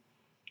story.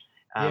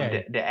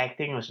 The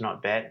acting was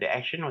not bad. The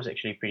action was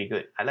actually pretty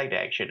good. I like the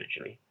action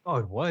actually. Oh,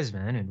 it was,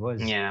 man. It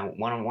was. Yeah,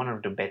 one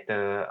of the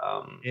better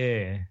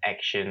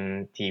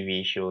action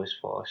TV shows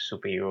for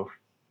superhero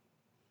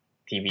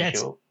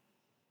show.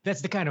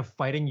 That's the kind of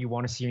fighting you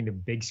want to see on the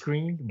big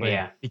screen.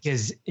 But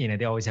because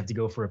they always have to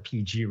go for a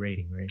PG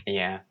rating, right?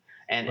 Yeah,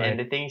 and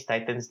the thing is,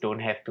 Titans don't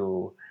have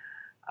to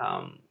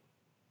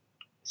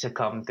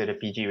succumb to the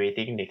PG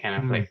rating. They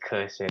kind of like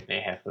curse and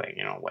they have like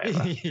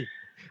whatever.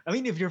 I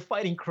mean, if you're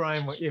fighting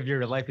crime, if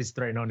your life is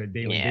threatened on a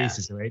daily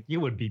basis, right, you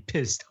would be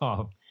pissed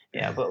off.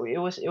 Yeah, but it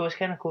was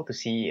kind of cool to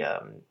see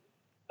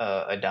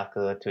a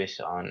darker twist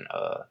on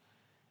a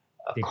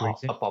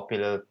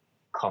popular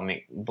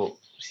comic book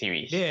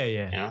series.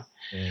 Yeah.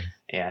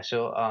 Yeah.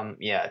 So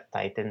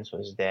Titans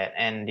was that,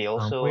 and they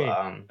also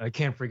I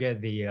can't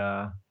forget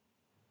the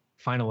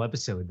final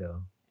episode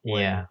though.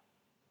 Yeah.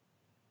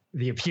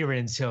 The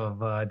appearance of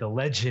the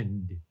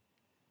legend.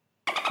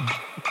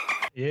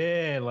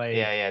 Yeah,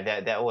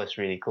 that was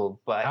really cool.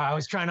 But I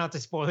was trying not to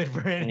spoil it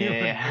for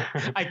anyone.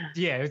 I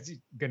was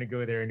gonna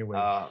go there anyway.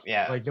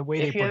 Like the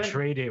way they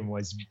portrayed him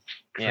was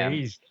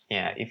crazy.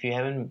 Yeah, if you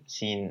haven't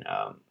seen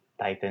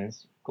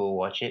Titans, go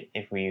watch it.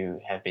 If we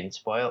have been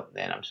spoiled,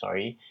 then I'm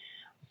sorry.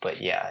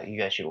 But yeah, you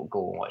guys should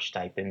go and watch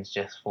Titans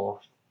just for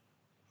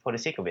the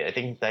sake of it. I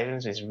think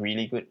Titans is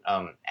really good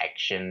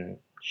action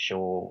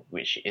show,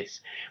 which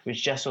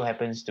just so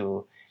happens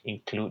to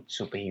include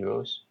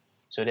superheroes.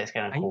 So that's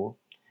kind of cool.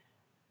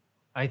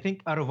 I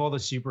think out of all the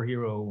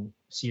superhero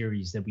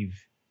series that we've,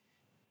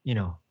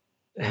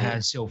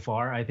 had so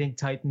far, I think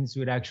Titans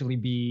would actually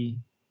be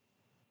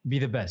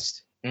the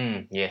best.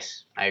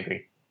 Yes, I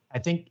agree. I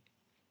think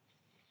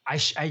I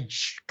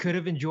could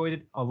have enjoyed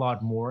it a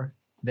lot more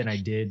than I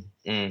did,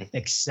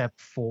 except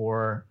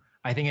for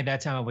I think at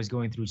that time I was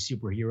going through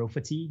superhero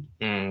fatigue.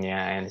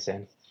 Yeah, I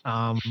understand.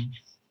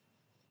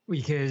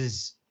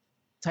 Because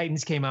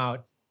Titans came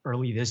out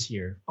early this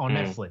year on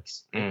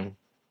Netflix.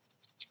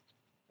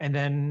 And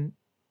then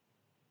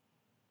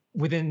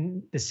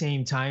within the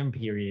same time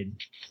period,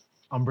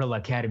 Umbrella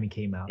Academy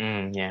came out.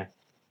 Yeah.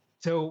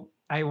 So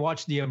I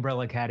watched the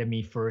Umbrella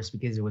Academy first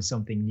because it was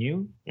something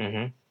new.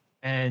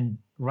 And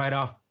right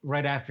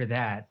after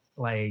that,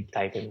 like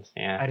Titans,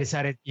 I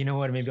decided, you know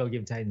what, maybe I'll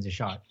give Titans a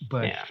shot.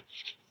 But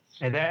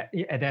at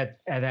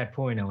that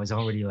point, I was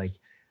already like,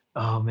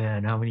 oh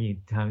man, how many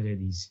times are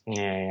these?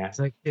 Yeah. It's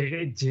like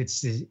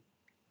it's the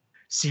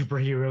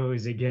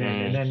superheroes again,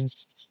 and then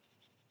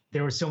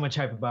there was so much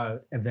hype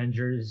about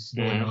Avengers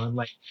going on.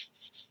 Like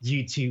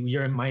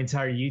YouTube, my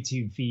entire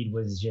YouTube feed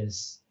was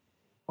just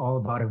all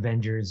about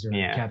Avengers or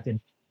Captain.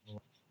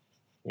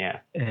 Yeah.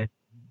 And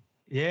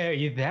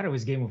that it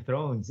was Game of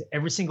Thrones.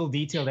 Every single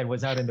detail that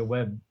was out in the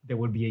web, there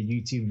would be a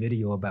YouTube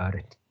video about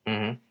it.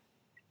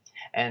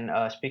 And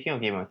speaking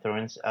of Game of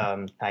Thrones,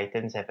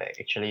 Titans have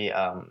actually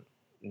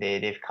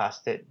they've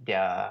casted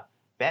their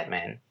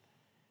Batman.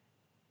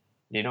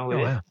 Do you know who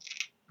it is?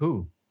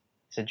 Who?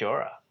 It's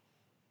Jorah.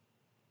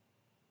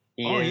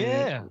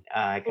 Ian,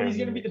 he's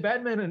gonna be the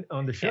Batman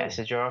on the show. Yeah,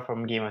 Jorah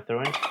from Game of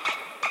Thrones.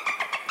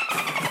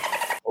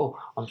 Oh,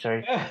 I'm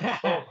sorry.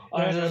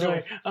 I'm so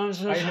sorry. I'm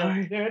so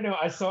sorry. No,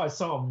 I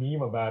saw a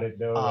meme about it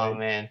though. Oh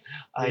man,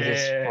 you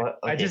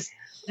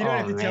don't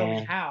have to tell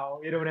me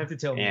how. You don't have to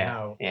tell me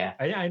how. Yeah.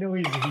 I know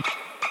he's.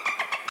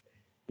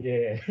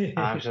 Yeah.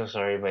 I'm so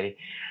sorry, buddy.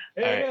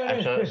 All right,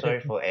 I'm so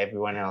sorry for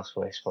everyone else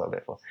who I spoiled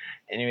it for.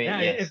 Anyway,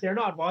 if they're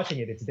not watching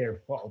it, it's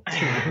their fault.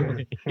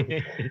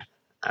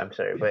 I'm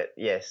sorry, but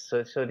yes.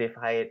 So they've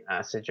hired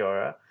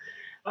Jorah.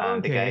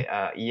 The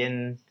guy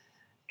Ian.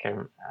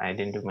 I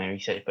didn't do my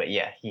research, but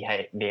yeah, they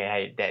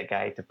hired that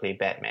guy to play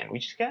Batman,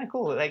 which is kind of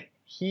cool. Like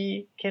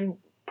he can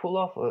pull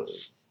off a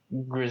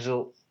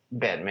grizzled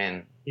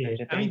Batman.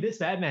 Yeah. I mean, this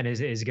Batman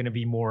is going to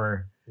be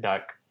more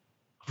dark,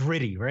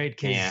 gritty, right?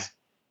 Because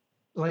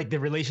like the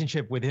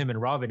relationship with him and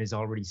Robin is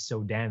already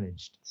so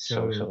damaged.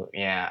 So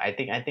yeah, I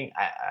think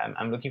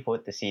I'm looking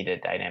forward to see the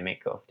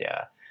dynamic of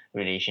their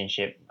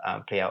relationship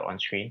play out on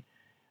screen.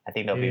 I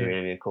think that'll be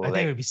really, really cool. I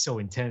think it would be so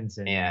intense.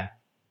 And,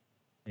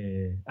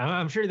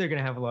 I'm sure they're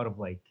gonna have a lot of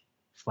like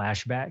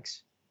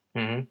flashbacks.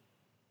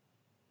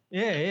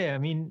 Yeah. I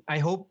mean, I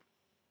hope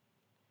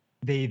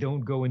they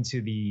don't go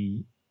into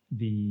the.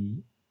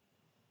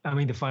 I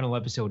mean, the final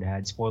episode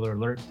had, spoiler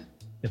alert.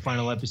 The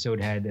final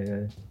episode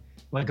had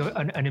like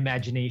an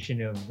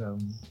imagination of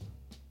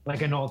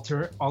like an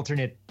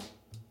alternate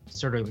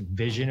sort of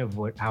vision of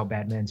how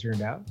Batman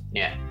turned out.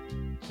 Yeah.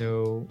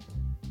 So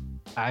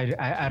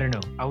I don't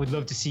know. I would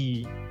love to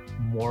see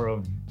more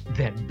of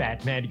that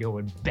Batman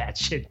going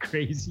batshit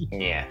crazy.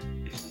 Yeah.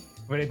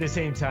 But at the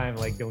same time,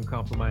 like, don't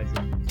compromise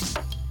in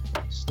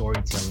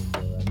storytelling.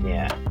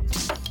 Though.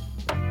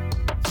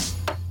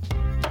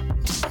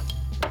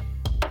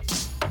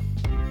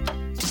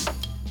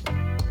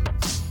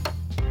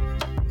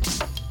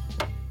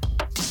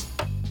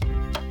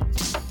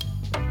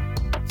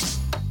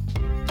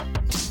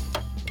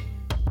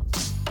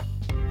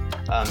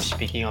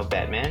 Speaking of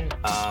Batman,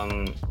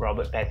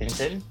 Robert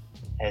Pattinson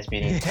has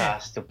been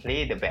tasked to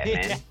play the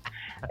Batman.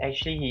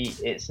 Actually,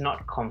 it's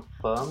not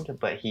confirmed,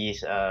 but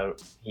he's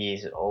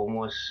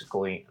almost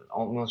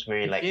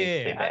very likely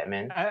to play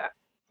Batman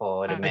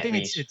for the Matt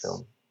Reeves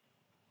film.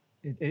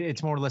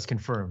 It's more or less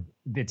confirmed.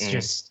 It's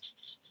just,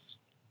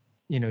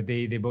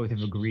 they both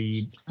have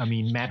agreed. I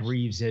mean, Matt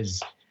Reeves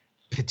has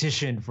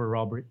petitioned for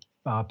Robert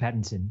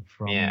Pattinson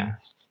from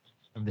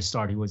the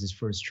start. He was his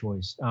first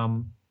choice.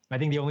 I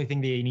think the only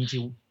thing they need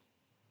to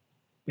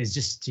is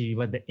just to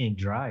let the ink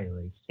dry.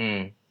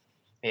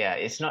 Yeah,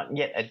 it's not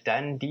yet a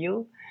done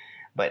deal,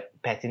 but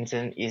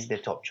Pattinson is the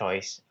top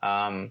choice.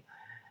 I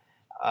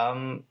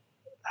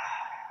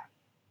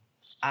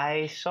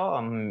saw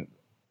a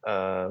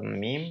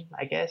meme,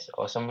 I guess,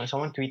 or someone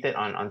tweeted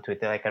on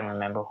Twitter. I can't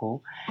remember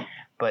who,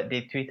 but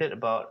they tweeted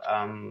about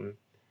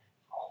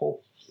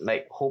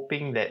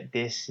hoping that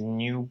this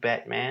new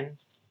Batman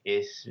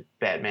is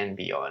Batman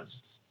Beyond,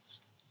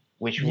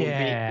 which would be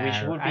kind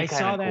of cool. I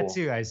saw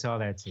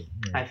that too.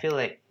 Yeah. I feel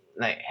like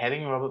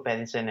having Robert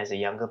Pattinson as a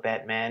younger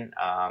Batman,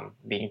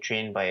 being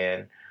trained by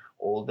an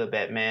older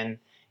Batman,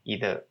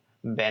 either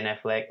Ben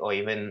Affleck or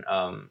even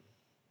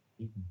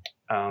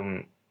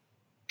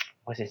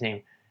what's his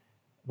name,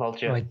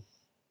 Vulture, like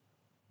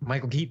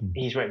Michael Keaton.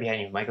 He's right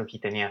behind you, Michael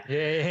Keaton. Yeah.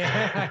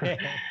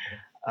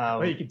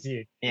 Well, you can see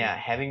it. Yeah,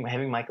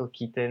 having Michael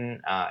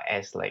Keaton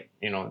as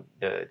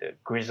the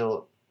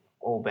grizzled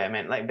old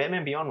Batman. Like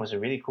Batman Beyond was a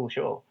really cool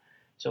show.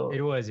 So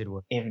it was.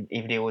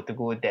 If they were to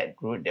go that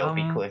route, that would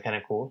be cool, kind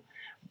of cool.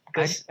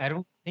 Because I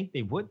don't think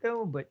they would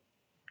though, but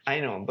I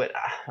know, but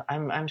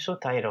I'm so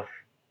tired of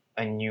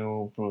a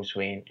new Bruce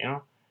Wayne.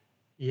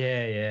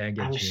 Yeah, I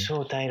get I'm you.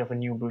 so tired of a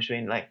new Bruce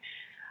Wayne. Like,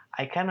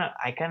 I kind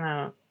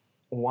of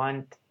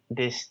want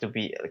this to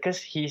be,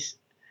 because he's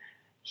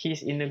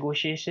in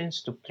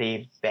negotiations to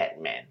play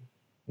Batman,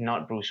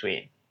 not Bruce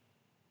Wayne.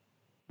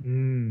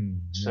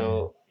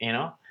 So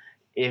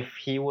if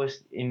he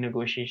was in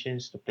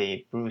negotiations to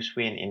play Bruce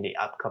Wayne in the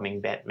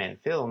upcoming Batman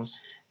film,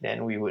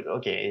 then we would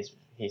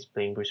he's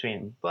playing Bruce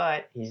Wayne,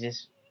 but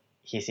he's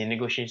in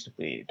negotiations to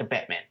play the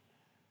Batman.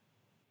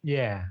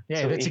 Yeah,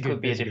 so it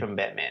could be a different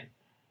Batman.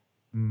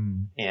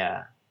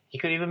 Yeah, he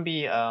could even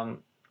be.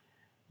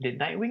 Did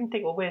Nightwing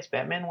take over as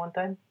Batman one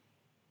time?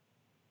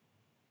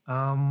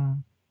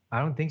 I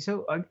don't think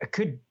so.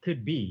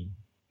 Could be.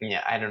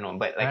 Yeah, I don't know,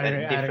 but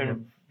a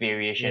different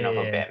variation of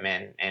a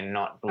Batman and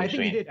not Bruce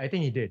Wayne. I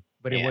think he did,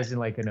 but it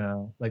wasn't like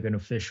an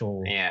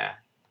official. Yeah.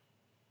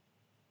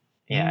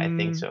 Yeah, I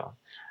think so.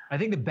 I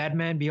think the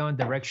Batman Beyond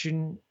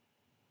direction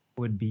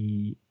wouldn't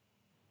be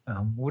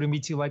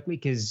too likely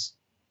because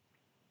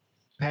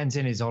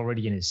Pattinson is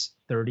already in his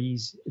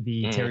 30s.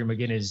 The Terry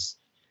McGinnis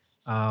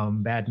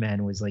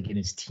Batman was like in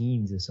his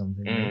teens or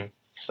something. Right?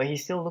 But he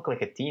still looked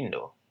like a teen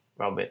though,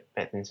 Robert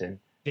Pattinson.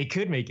 They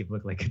could make it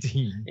look like a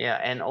teen. Yeah,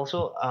 and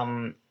also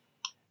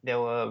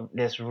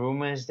there's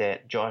rumors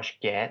that Josh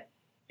Gad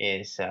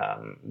is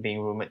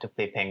being rumored to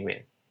play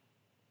Penguin.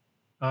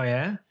 Oh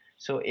yeah.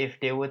 So if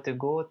they were to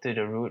go to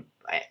the route,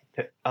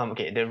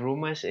 the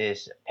rumors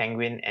is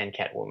Penguin and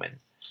Catwoman.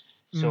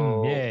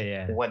 So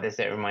what does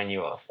that remind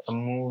you of? A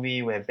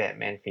movie where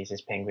Batman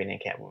faces Penguin and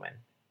Catwoman.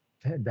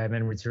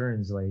 Batman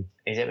Returns, like.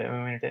 Is that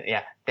Batman Returns?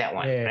 Yeah, that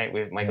one, right,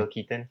 with Michael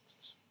Keaton.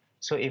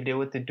 So if they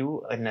were to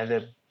do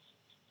another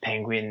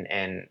Penguin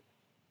and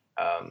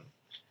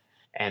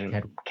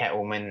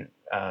Catwoman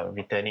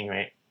returning,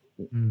 right?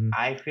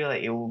 I feel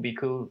like it would be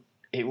cool.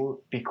 It would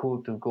be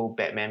cool to go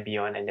Batman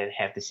Beyond and then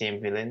have the same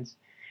villains,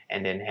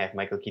 and then have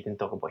Michael Keaton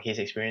talk about his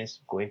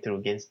experience going through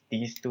against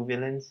these two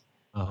villains,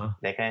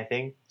 that kind of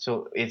thing.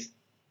 So it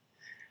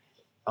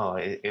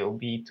will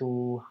be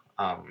too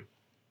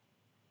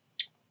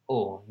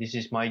this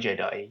is my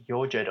Jedi,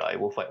 your Jedi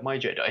will fight my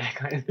Jedi, that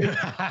kind of thing.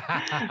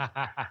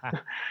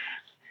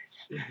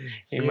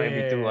 It might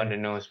be too on the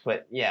nose,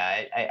 but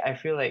yeah, I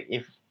feel like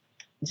if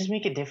just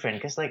make it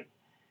different, because like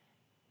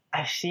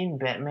I've seen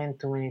Batman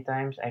too many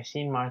times. I've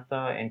seen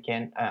Martha and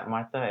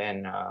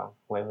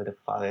whoever the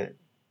father,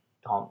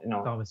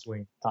 Thomas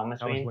Wayne.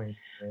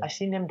 Yeah. I've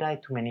seen them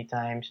die too many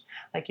times.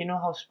 Like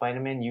how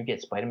Spider-Man, you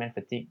get Spider-Man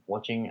fatigue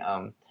watching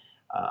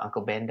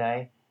Uncle Ben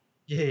die.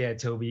 Yeah,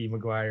 Tobey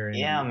Maguire.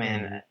 Yeah,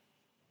 man.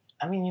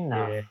 I mean,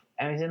 enough. Yeah.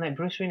 I mean, like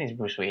Bruce Wayne is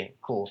Bruce Wayne,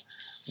 cool,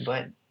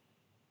 but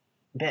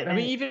Batman. I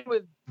mean, even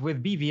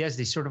with BVS,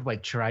 they sort of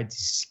like tried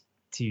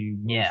to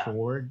move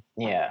forward.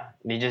 Yeah,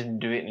 they just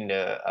do it in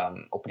the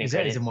opening credits.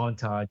 That is a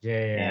montage.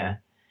 Yeah.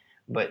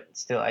 But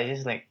still, I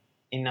just like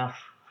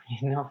enough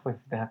with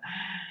that.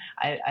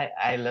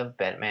 I love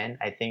Batman.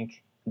 I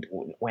think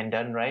when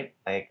done right,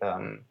 like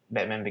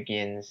Batman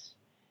Begins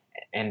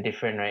and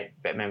different, right?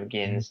 Batman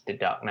Begins, The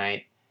Dark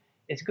Knight,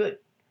 it's good.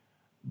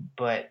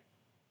 But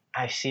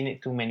I've seen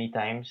it too many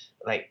times.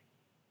 Like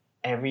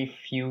every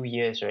few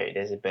years, right?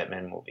 There's a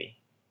Batman movie,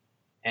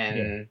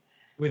 and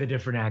with a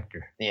different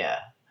actor. Yeah.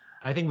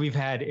 I think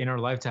in our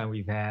lifetime,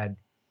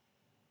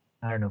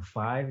 I don't know,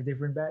 5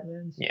 different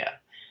Batmans. Yeah.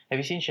 Have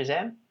you seen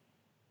Shazam?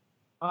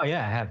 Oh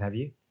yeah, I have. Have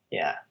you?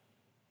 Yeah.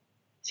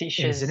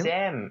 See, in the cinema.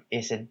 Shazam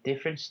is a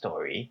different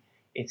story.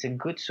 It's a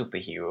good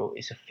superhero.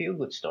 It's a feel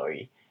good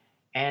story,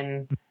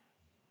 and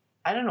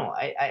I don't know.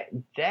 I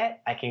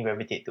can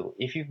gravitate to.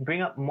 If you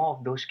bring up more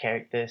of those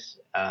characters,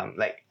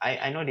 like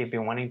I know they've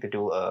been wanting to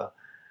do a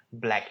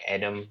Black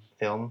Adam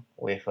film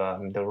with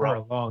The For a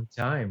Rock. long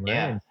time, right?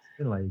 Yeah, And it's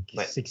been like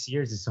but 6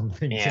 years or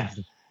something yeah.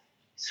 since.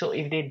 So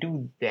if they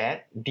do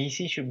that,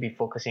 DC should be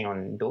focusing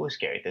on those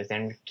characters,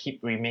 then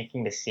keep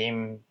remaking the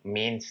same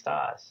main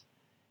stars.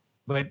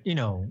 But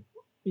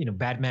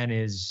Batman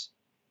is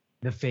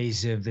the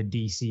face of the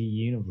DC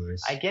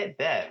universe. I get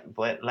that,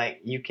 but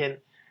like you can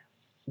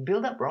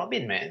build up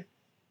Robin, man.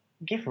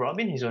 Give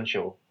Robin his own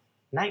show.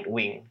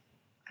 Nightwing.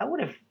 I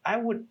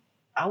would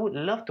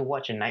love to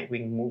watch a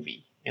Nightwing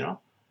movie, you know?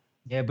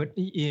 Yeah, but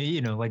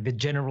like the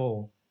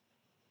general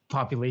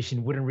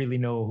population wouldn't really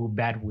know who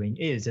Batwing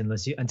is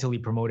until you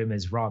promote him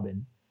as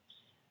Robin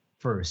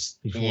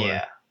first before.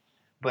 Yeah.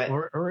 But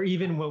or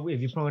even if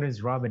you promote him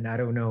as Robin, I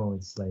don't know.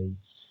 It's like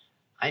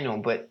I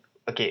know, but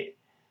okay.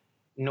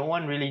 No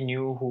one really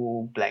knew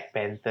who Black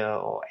Panther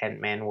or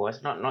Ant-Man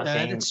was. Not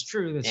saying that's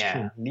true. That's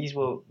true. These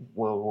were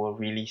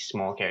really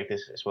small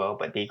characters as well,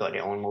 but they got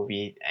their own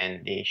movie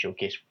and they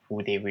showcased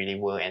who they really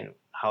were and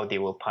how they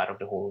were part of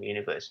the whole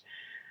universe.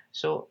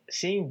 So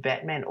seeing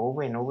Batman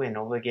over and over and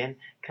over again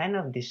kind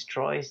of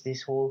destroys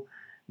this whole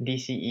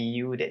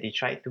DCEU that they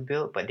tried to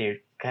build, but they're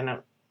kind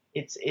of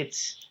it's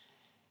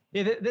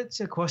Yeah,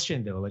 that's a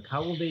question though. Like,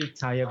 how will they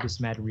tie up this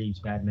Matt Reeves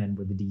Batman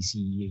with the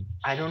DCEU?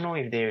 I don't know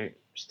if they're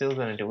still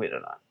gonna do it or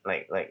not.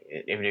 Like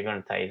if they're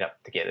gonna tie it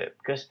up together,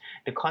 because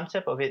the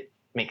concept of it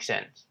makes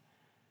sense,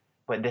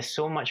 but there's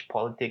so much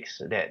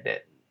politics that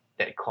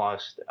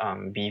caused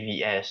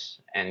BVS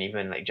and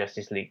even like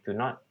Justice League to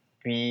not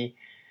be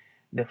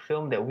the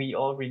film that we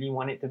all really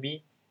want it to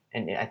be,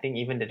 and I think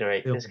even the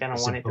directors kind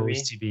of want it to be.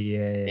 Supposed to be,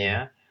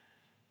 yeah.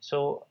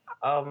 So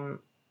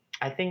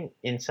I think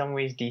in some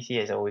ways DC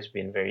has always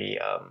been very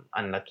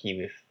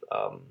unlucky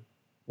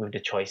with the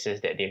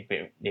choices that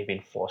they've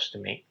been forced to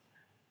make.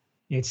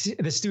 It's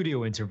the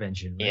studio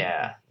intervention.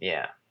 Right?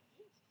 Yeah.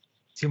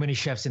 Too many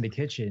chefs in the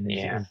kitchen.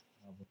 Yeah,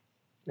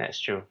 that's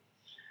true.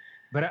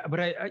 But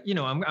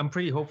I'm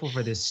pretty hopeful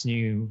for this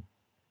new.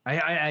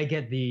 I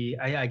get the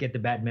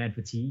Batman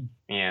fatigue.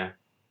 Yeah.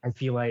 I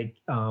feel like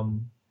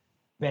Ben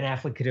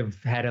Affleck could have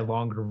had a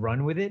longer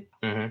run with it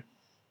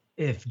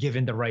if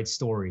given the right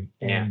story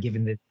and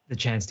given the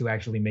chance to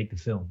actually make the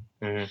film.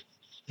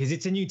 Because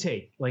it's a new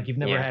take. Like you've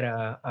never had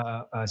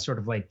a sort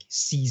of like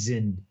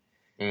seasoned,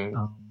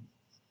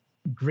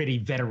 gritty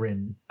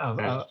veteran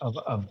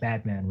of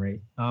Batman,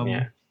 right?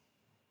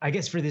 I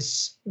guess for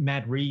this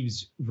Matt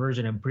Reeves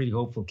version, I'm pretty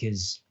hopeful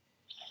because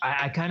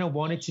I kind of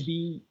want it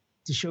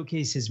to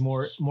showcase his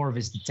more of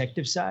his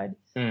detective side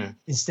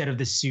instead of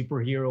the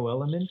superhero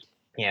element.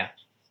 Yeah.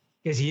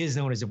 Because he is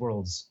known as the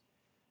world's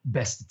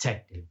best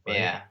detective. Right?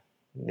 Yeah.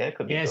 That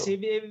could be cool. See,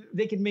 if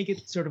they could make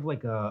it sort of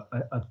like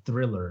a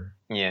thriller.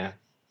 Yeah.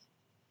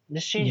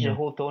 Just change the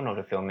whole tone of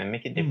the film and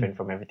make it different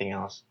from everything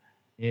else.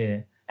 Yeah.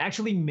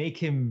 Actually make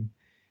him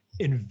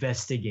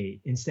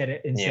investigate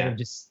instead of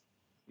just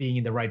being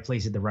in the right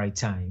place at the right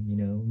time,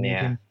 Make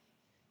him,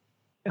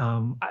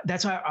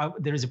 that's why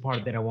there's a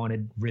part that I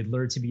wanted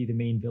Riddler to be the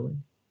main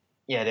villain.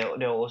 Yeah,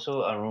 there are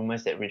also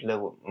rumors that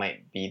Riddler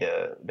might be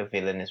the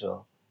villain as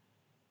well.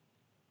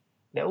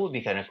 That would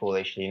be kind of cool,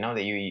 actually. Now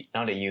that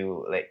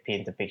you like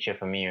paint the picture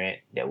for me, right?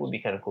 That would be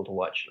kind of cool to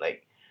watch,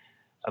 like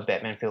a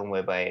Batman film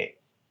whereby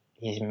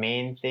his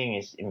main thing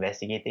is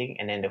investigating,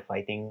 and then the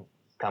fighting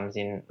comes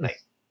in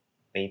like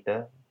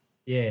later.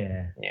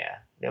 Yeah. Yeah.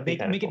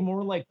 Make it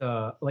more like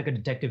a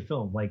detective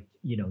film, like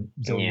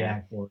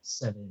Zodiac or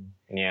Seven.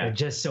 Yeah. It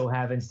just so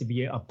happens to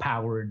be a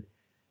powered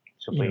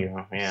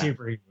superhero.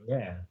 Superhero.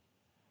 Yeah.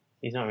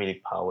 He's not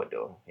really powered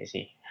though, is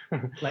he?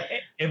 Like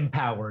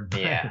empowered.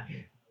 Yeah.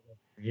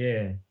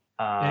 Yeah.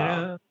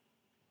 I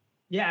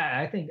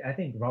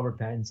think Robert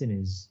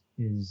Pattinson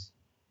is.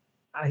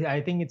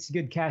 I think it's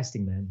good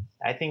casting, man.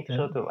 I think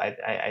so too.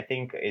 I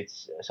think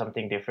it's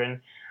something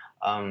different.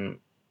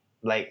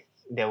 Like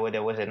there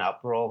was an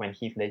uproar when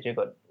Heath Ledger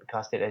got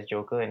casted as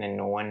Joker, and then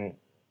no one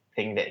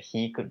think that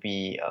he could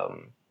be.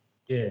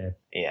 Yeah,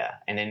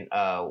 and then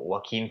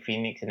Joaquin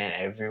Phoenix, and then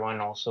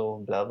everyone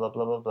also blah blah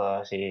blah blah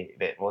blah say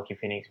that Joaquin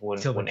Phoenix won't.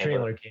 Until the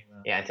trailer came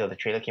out. Yeah, until the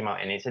trailer came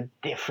out, and it's a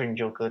different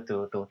Joker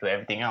to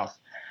everything else.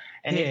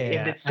 And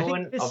if the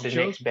tone of the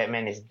next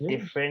Batman is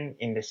different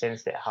in the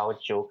sense that how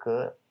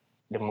Joker,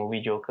 the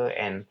movie Joker,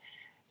 and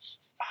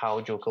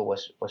how Joker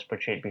was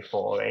portrayed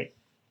before, right?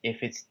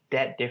 If it's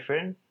that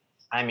different,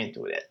 I'm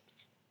into that.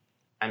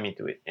 I'm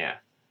into it. Yeah.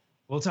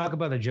 We'll talk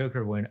about the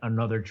Joker when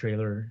another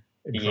trailer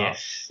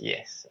drops.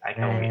 Yes, I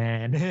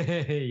can't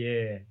wait.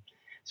 Yeah.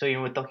 So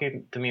you were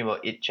talking to me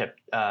about It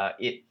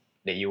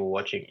that you were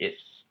watching It.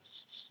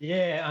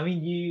 Yeah, I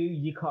mean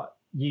you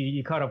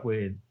caught up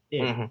with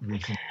It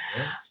recently,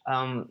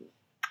 right?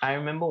 I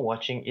remember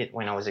watching It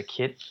when I was a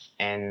kid,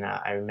 and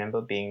I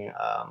remember being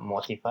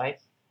mortified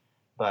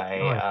by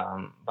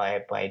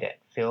that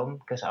film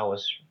because I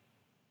was.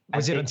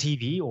 Was it on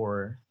TV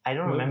or? I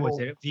don't remember. Was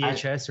it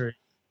VHS or?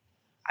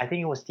 I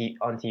think it was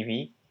on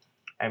TV.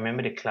 I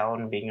remember the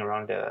clown being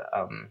around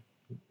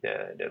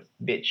the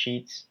bed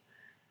sheets,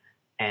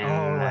 Oh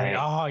and right.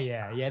 like Oh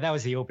yeah, yeah. That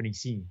was the opening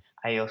scene.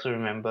 I also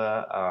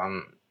remember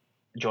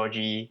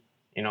Georgie,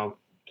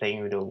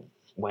 playing with the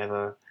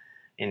whatever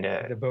in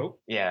the The boat.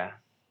 yeah,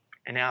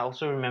 and I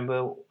also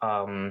remember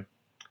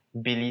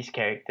Billy's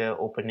character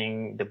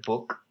opening the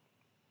book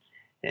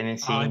and then Oh, and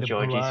seeing the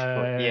Georgie's foot.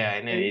 blood. Yeah,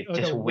 and then it Oh,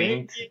 the just wig.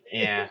 winked.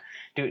 Yeah,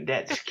 dude,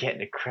 that scared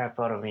the crap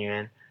out of me,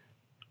 man.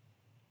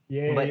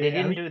 Yeah, But they yeah. I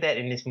didn't mean, do that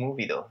in this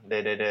movie though.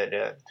 The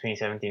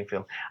 2017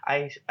 film.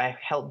 I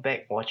held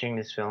back watching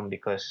this film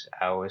because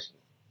I was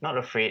not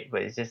afraid,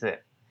 but it's just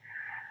that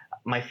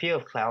my fear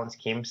of clowns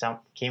came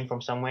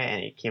from somewhere,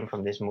 and it came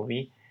from this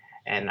movie.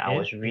 And I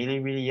was really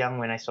really young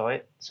when I saw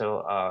it.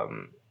 So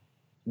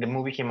the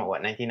movie came out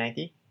what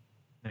 1990.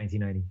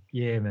 1990.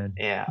 Yeah, man.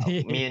 Yeah,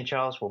 me and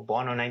Charles were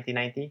born on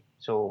 1990.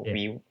 So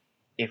Yeah.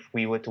 if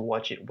we were to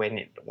watch it when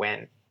it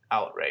went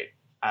out, right,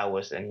 I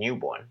was a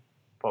newborn,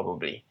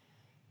 probably.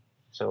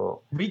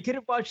 So We could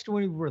have watched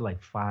when we were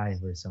like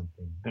 5 or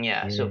something.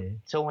 yeah,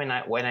 so when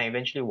I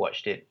eventually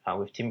watched it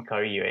with Tim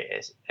Curry, right,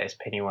 as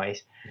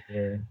Pennywise,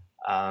 Yeah.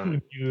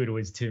 Who knew it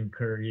was Tim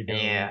Curry though?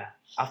 yeah.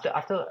 After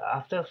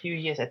a few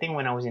years, I think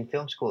when I was in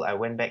film school, I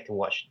went back to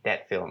watch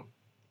that film,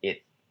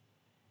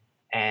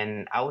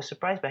 and I was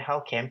surprised by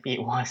how campy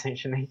it was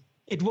actually.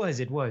 It was.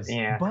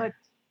 Yeah. But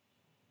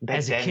Back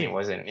as a then kid, it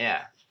wasn't.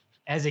 Yeah.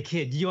 as a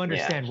kid, you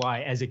understand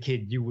why as a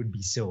kid you would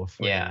be so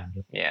afraid. Yeah.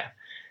 Yeah.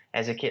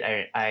 As a kid,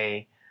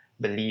 I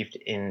believed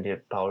in the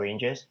Power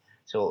Rangers,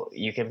 so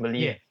you can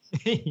believe.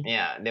 Yeah.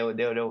 Yeah, there were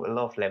a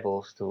lot of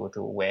levels to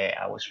where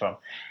I was from,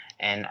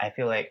 and I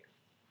feel like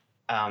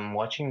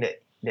watching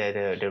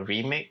the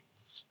remake,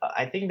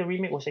 I think the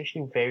remake was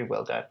actually very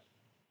well done.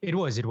 It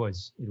was.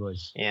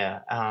 Yeah,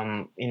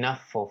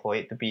 enough for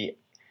it to be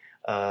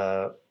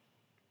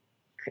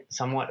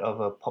somewhat of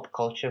a pop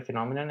culture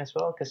phenomenon as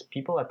well, because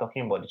people are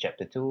talking about the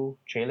Chapter 2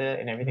 trailer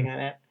and everything like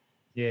that.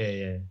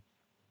 Yeah.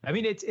 I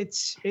mean,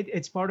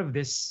 it's part of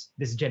this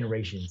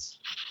generation's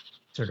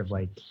sort of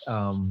like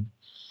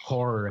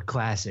horror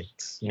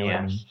classics. You know what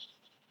I mean?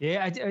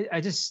 Yeah, I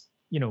just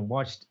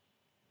watched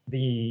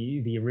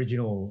the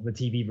original, the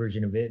TV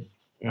version of it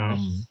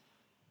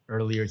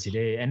earlier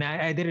today, and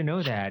I didn't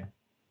know that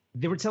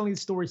they were telling the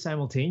story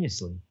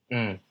simultaneously.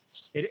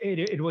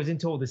 It wasn't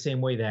told the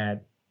same way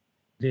that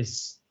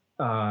this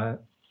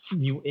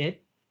new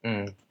It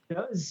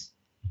does.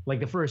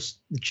 Like the first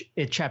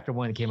It Chapter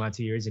 1 came out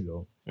 2 years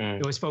ago.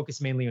 It was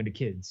focused mainly on the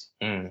kids.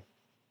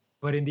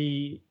 But in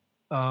the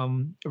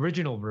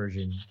original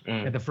version,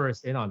 the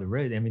first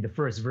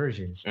first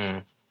version,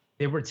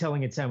 they were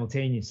telling it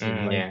simultaneously.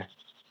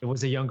 It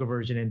was a younger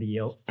version and the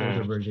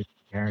older version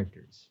of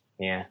characters.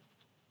 Yeah.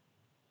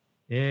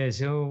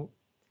 So,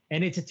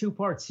 and it's a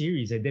 2-part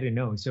series. I didn't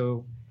know.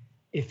 So,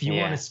 if you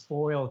want to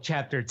spoil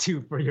Chapter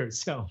 2 for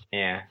yourself,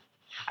 you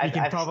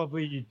can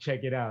probably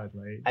check it out.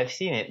 Like, I've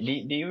seen it.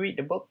 Do you read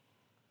the book?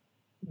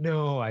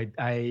 No,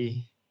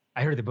 I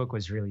heard the book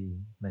was really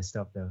messed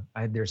up though.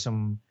 There's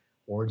some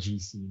orgy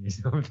scene or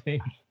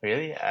something.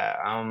 Really?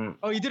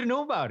 Oh, you didn't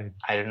know about it?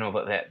 I don't know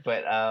about that,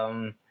 but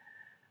I'm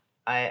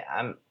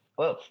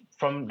well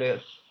from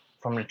the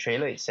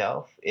trailer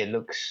itself, it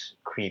looks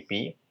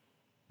creepy.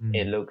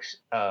 It looks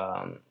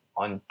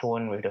on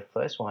tone with the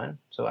first one,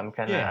 so I'm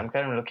kind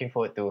of looking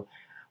forward to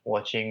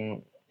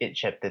watching It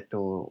Chapter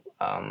 2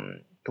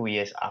 2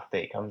 years after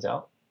it comes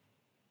out.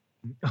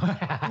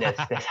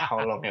 That's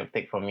how long it'll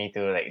take for me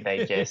to like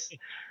digest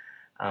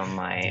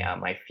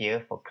my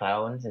fear for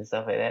clowns and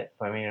stuff like that.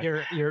 For me,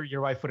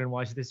 your wife wouldn't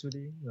watch this with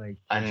you, like?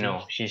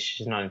 No,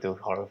 she's not into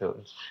horror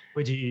films.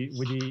 Do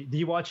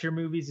you watch your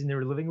movies in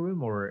your living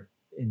room or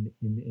in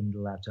the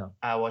laptop?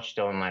 I watched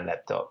it on my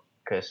laptop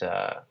because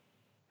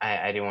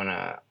I didn't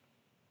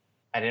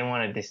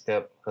want to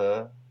disturb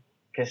her,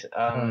 because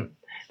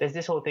there's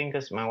this whole thing,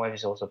 because my wife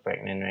is also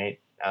pregnant, right?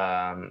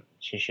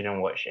 She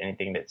shouldn't watch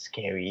anything that's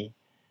scary,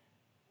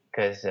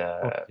 because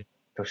to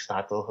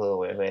startle her or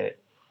whatever,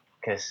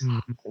 because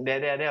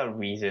there are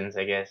reasons,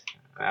 I guess.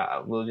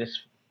 We'll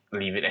just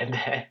leave it at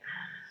that.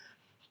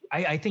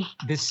 I think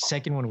this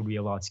second one would be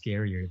a lot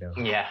scarier though.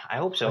 Yeah, I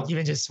hope so. Like,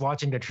 even just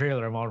watching the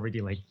trailer, I'm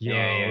already like, yo.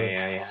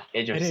 Yeah.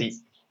 Edge of seat.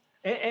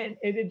 And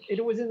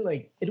it wasn't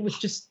like, it was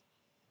just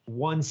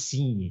one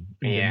scene in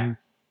the movie,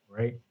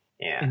 right?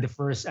 Yeah. In the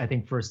first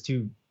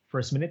 2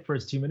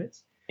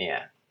 minutes.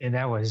 Yeah. And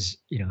that was,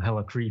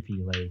 hella creepy.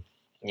 Like,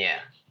 yeah.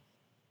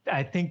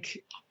 I think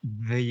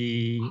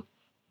the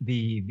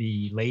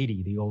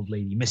lady, the old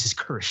lady, Mrs.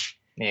 Kirsch.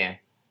 Yeah.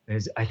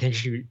 I think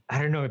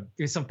I don't know,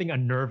 there's something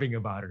unnerving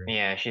about her.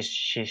 Yeah,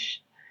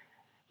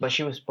 but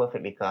she was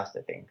perfectly cast,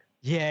 I think.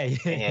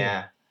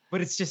 Yeah. But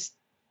it's just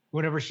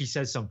whenever she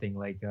says something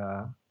like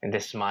and the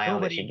smile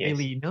that she gives.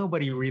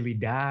 Nobody really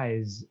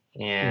dies.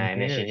 Yeah, and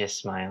then she just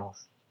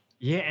smiles.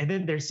 Yeah, and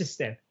then there's just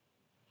that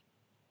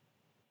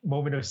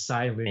moment of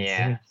silence.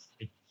 Yeah. And it's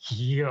like,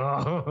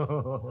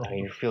 yo.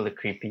 You feel the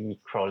creepy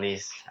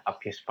crawlies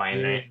up your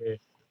spine, right?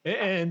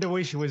 And the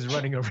way she was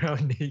running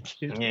around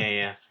naked.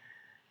 Yeah.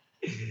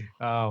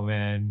 Oh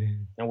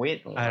man. And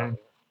wait, I,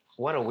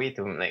 what a way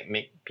to like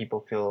make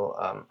people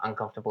feel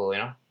uncomfortable, you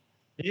know?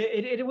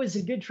 it was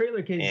a good trailer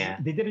because Yeah,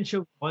 they didn't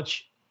show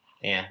much.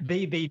 yeah,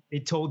 They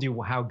told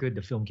you how good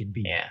the film can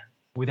be yeah,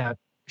 without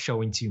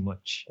showing too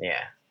much.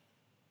 yeah,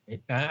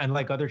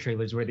 Unlike other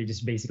trailers where they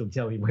just basically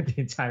tell you what the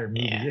entire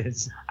movie yeah.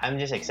 is. I'm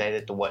just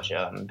excited to watch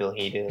Bill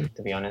Hader.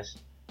 To be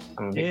honest,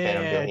 I'm a big fan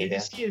of Bill Yeah, did you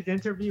Hader. see his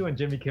interview on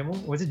Jimmy Kimmel?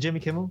 Was it Jimmy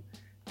Kimmel?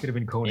 Could have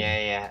been Conan. Yeah,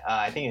 yeah.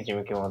 I think it's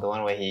Jimmy Kimmel, the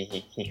one where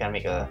he can't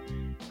make a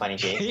funny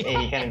face. He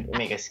can't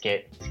make a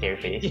scary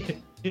face.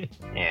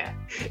 Yeah,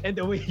 And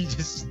the way he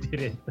just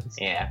did it. Was,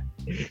 yeah.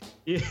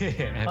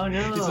 yeah. Oh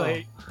no! It's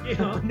like,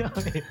 no,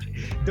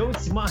 don't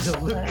smile.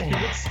 Look, you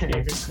look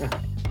scared.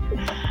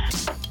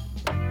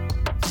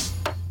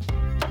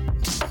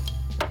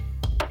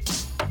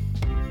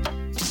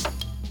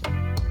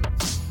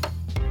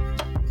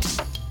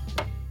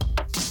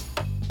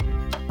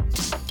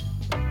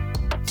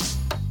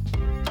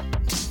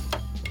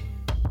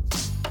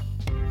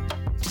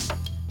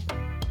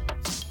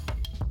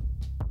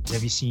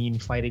 Have you seen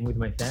Fighting with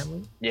My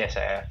Family? Yes,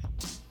 I have.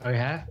 Oh, you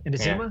have? In the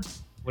Yeah. cinema?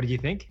 What did you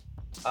think?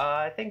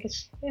 I think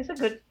it's a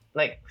good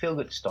like feel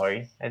good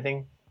story. I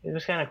think it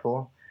was kind of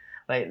cool.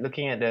 Like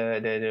looking at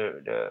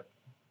the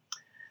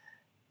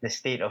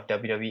state of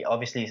WWE.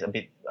 Obviously, it's a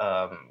bit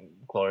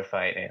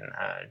glorified and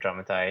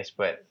dramatized,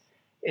 but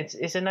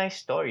it's a nice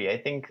story. I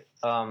think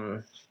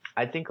a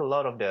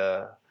lot of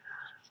the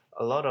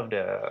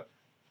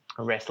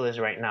wrestlers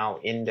right now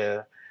in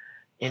the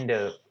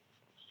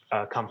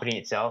company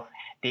itself,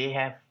 they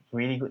have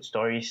really good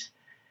stories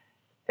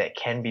that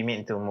can be made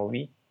into a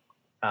movie.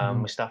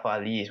 Mhm. Mustafa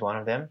Ali is one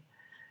of them,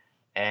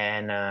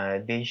 and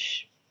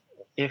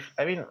if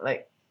I mean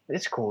like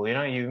it's cool, you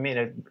know, you made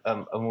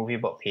a movie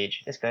about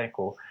Paige. That's kind of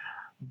cool,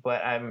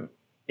 but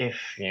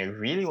if you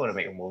really want to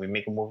make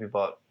a movie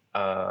about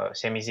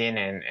Sami Zayn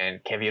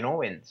and Kevin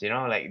Owens. You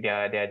know, like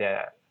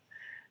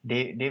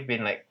they've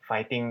been like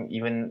fighting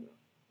even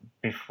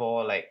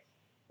before like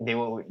they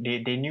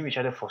knew each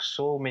other for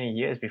so many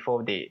years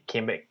before they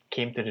came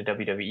to the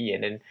WWE,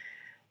 and then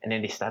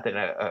they started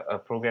a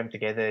program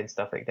together and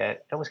stuff like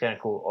that. That was kind of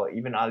cool. Or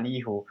even Ali,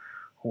 who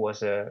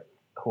was a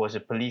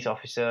police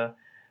officer,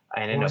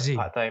 and then Was a he?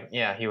 part time.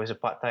 Yeah, he was a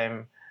part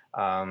time.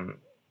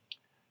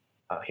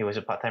 He was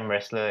a part time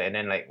wrestler, and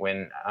then like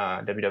when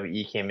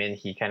WWE came in,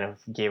 he kind of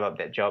gave up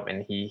that job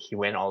and he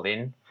went all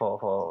in for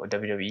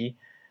WWE.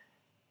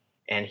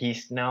 And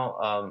he's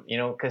now you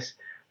know, because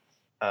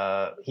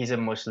he's a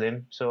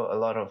Muslim, so a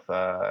lot of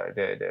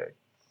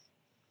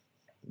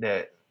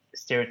the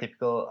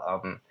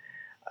stereotypical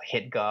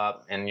head garb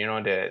and you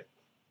know the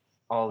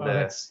all Oh, the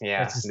that's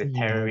his the thing,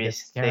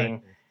 terrorist that's his thing.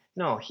 character.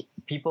 No,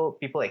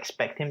 people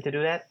expect him to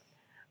do that,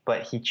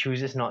 but he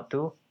chooses not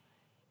to.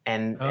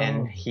 And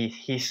Oh.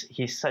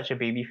 he's such a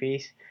baby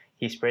face.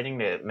 He's spreading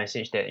the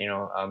message that you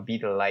know be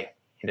the light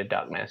in the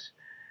darkness.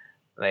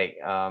 Like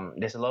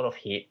there's a lot of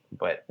hate,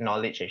 but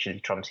knowledge actually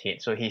trumps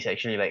hate. So he's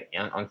actually like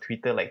on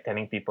Twitter like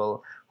telling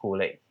people who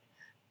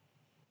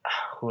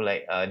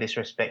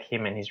disrespect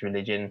him and his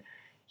religion.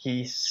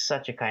 He's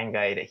such a kind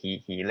guy that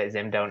he lets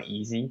them down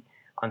easy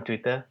on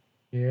Twitter.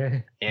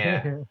 Yeah.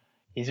 Yeah,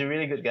 he's a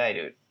really good guy,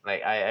 dude.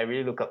 Like I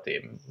really look up to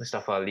him,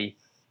 Mustafa Ali.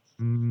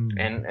 Mm.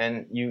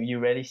 And you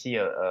rarely see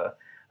a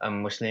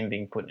Muslim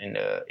being put in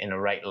the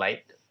right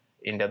light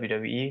in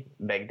WWE.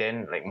 Back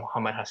then, like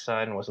Muhammad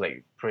Hassan was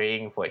like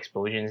praying for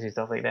explosions and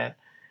stuff like that.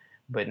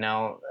 But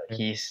now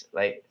he's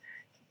like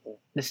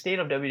the state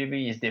of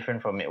WWE is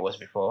different from it was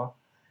before,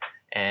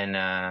 and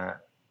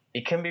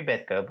it can be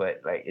better,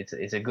 but like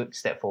it's a good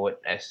step forward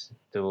as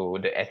to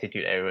the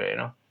Attitude Era, you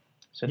know.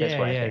 So that's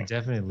what I Yeah, think.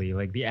 definitely.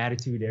 Like the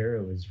Attitude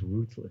Era was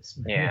ruthless,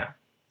 man. Yeah,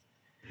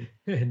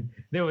 And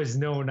there was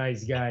no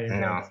nice guy in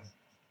no, that.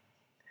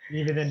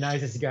 Even the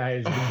nicest guy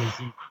is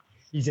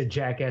he's a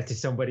jackass to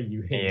somebody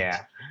you hate.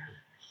 yeah.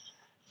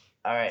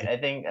 All right, I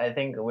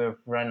think we've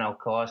run our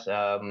course.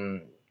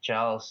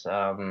 Charles,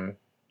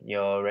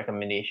 your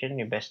recommendation,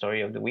 your best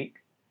story of the week.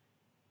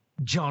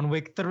 John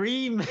Wick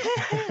 3, man.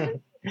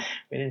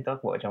 We didn't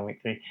talk about John Wick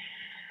 3.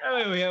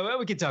 Oh, yeah, well,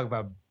 we could talk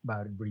about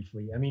it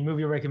briefly. I mean,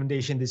 movie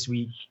recommendation this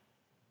week.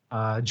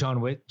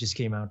 John Wick just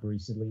came out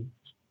recently.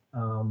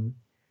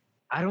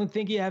 I don't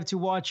think you have to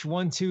watch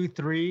 1, 2,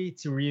 3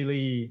 to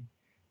really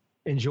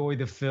enjoy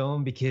the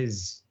film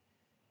because,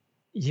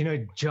 you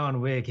know,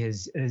 John Wick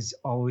has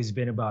always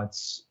been about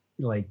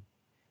like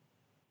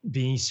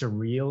being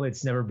surreal.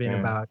 It's never been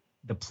about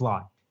the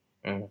plot.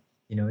 Mm.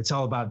 You know, it's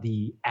all about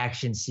the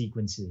action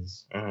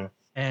sequences. Mhm.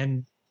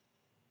 And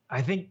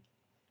I think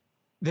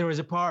there was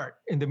a part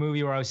in the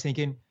movie where I was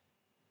thinking,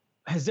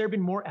 has there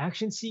been more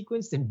action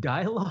sequence than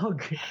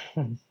dialogue?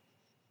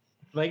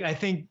 Like, I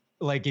think,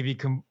 like, if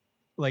you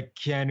like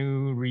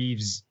Keanu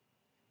Reeves'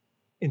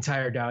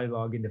 entire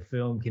dialogue in the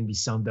film can be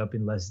summed up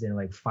in less than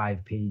like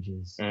 5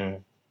 pages.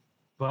 Mm.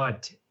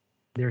 But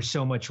there's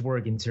so much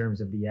work in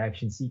terms of the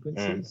action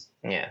sequences.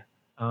 Yeah.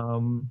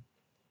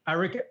 I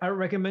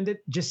recommend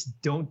it.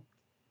 Just don't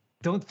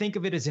think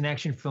of it as an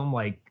action film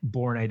like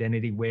Bourne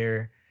Identity,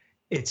 where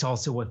it's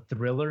also a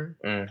thriller.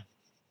 Mm.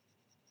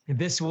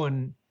 this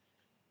one,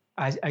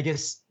 I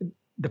guess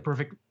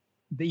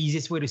the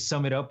easiest way to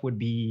sum it up would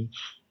be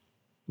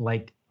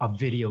like a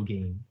video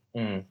game,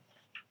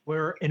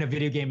 where in a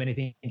video game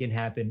anything can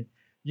happen.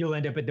 You'll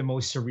end up at the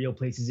most surreal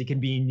places. It can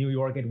be in New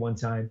York at one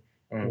time,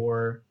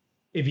 or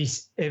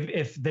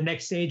if the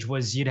next stage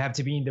was you'd have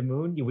to be in the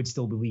moon, you would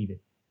still believe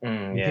it,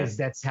 because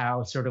that's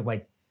how sort of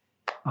like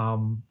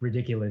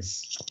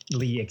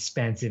ridiculously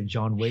expansive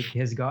John Wick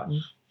has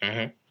gotten.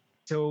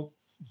 So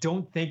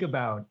don't think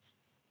about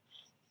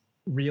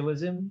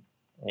realism.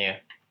 Yeah.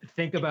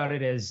 Think about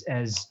it as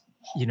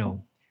you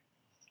know,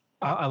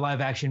 a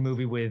live action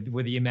movie with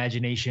the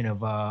imagination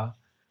of a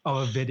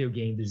video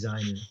game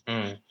designer,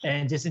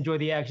 and just enjoy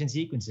the action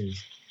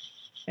sequences.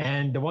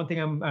 And the one thing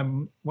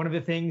I'm one of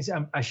the things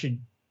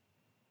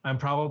I'm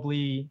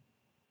probably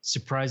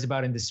surprised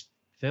about in this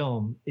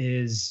film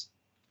is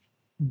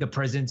the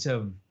presence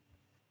of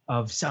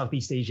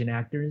Southeast Asian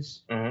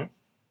actors.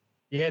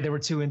 Yeah, there were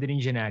 2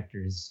 Indonesian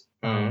actors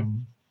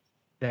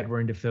that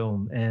were in the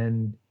film,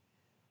 and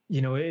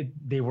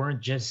they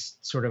weren't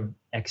just sort of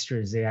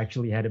extras. They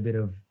actually had a bit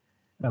of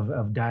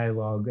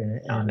dialogue.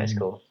 And that's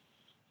cool.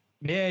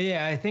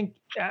 Yeah. I think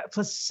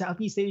plus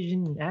Southeast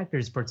Asian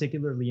actors,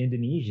 particularly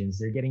Indonesians,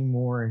 they're getting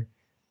more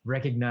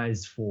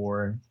recognized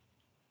for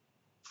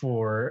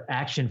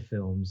action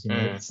films.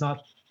 It's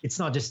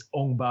not just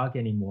Ong Bak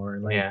anymore.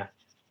 Like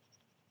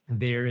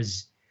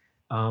there's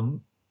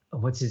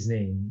what's his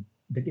name?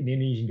 The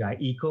Indonesian guy,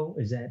 Iko.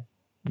 Is that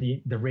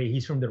the Raid?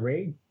 He's from the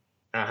Raid.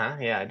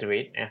 Yeah, the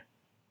Raid. Yeah.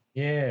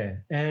 Yeah,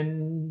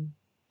 and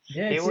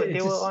they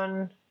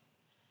were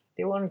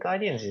on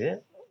Guardians, is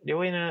it? They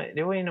were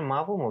in a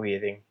Marvel movie, I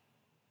think.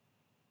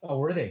 Oh,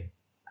 were they?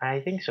 I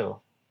think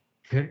so.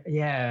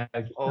 Yeah.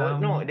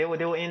 No, they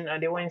were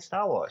in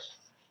Star Wars.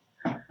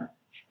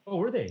 Oh,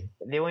 were they?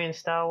 They were in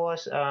Star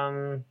Wars.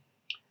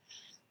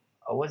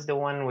 What's the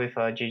one with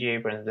J.J.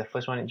 Abrams? The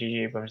first one that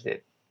J.J. Abrams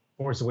did.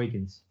 Force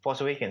Awakens.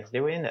 They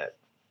were in that.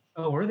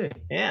 Oh, were they?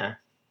 Yeah.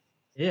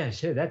 Yeah,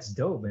 shit, that's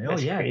dope, man.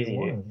 That's crazy.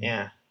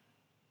 Yeah.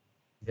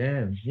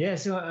 Damn. Yeah,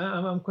 so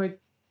I'm quite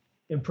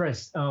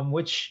impressed.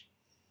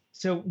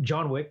 So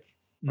John Wick,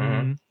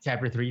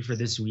 chapter 3 for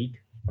this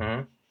week.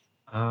 But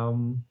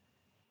an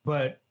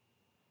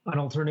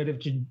alternative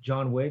to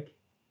John Wick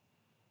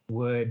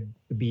would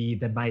be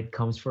The Night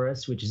Comes for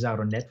Us, which is out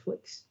on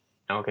Netflix.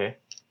 Okay.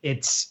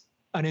 It's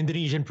an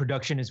Indonesian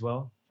production as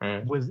well,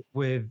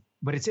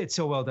 but it's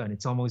so well done.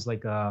 It's almost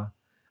like it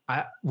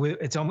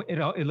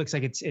looks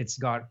like it's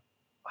got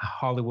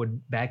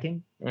Hollywood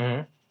backing.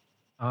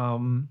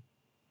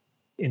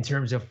 In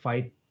terms of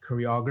fight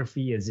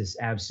choreography, is just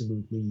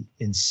absolutely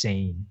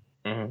insane.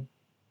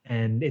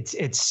 And it's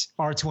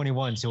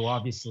R21, so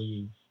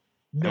obviously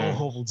no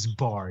holds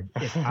barred.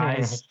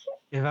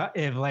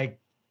 If like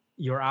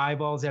your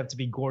eyeballs have to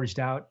be gorged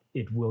out,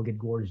 it will get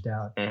gorged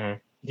out.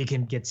 You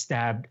can get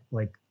stabbed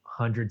like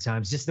 100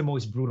 times, just the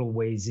most brutal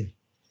ways. If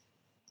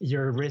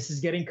your wrist is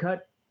getting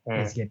cut,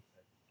 it's getting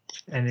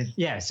cut. And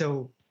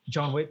so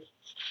John Wick.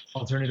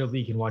 Alternatively,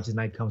 you can watch The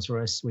Night Comes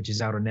for Us, which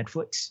is out on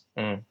Netflix.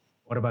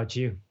 What about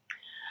you?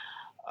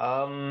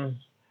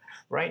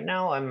 Right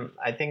now,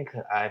 I think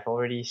I've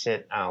already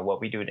said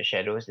What We Do in the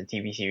Shadows, the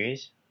TV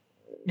series.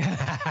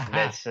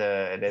 That's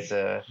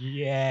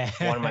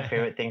one of my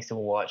favorite things to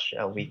watch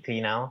weekly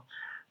now.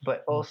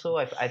 But also,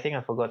 I think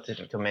I forgot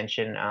to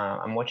mention,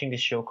 I'm watching this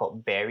show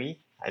called Barry.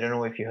 I don't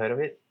know if you heard of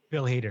it.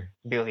 Bill Hader.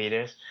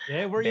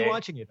 Yeah, where are you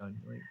watching it on?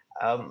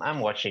 I'm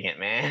watching it,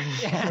 man.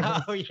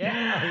 Oh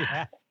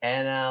yeah.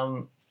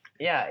 And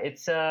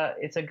it's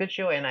a good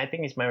show, and I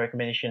think it's my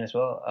recommendation as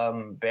well.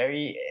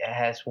 Barry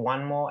has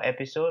one more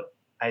episode.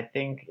 I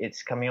think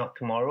it's coming out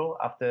tomorrow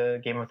after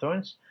Game of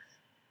Thrones.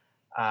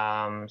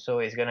 So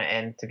it's gonna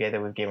end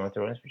together with Game of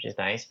Thrones, which is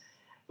nice.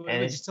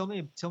 And just tell me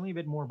a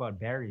bit more about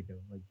Barry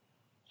though.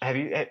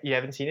 Like, you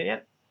haven't seen it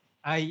yet?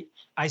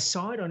 I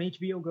saw it on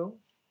HBO Go,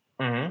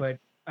 but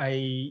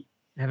I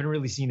haven't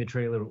really seen the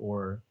trailer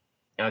or.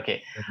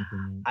 Okay,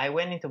 I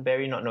went into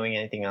Barry not knowing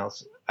anything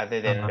else other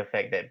than the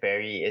fact that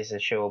Barry is a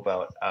show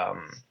about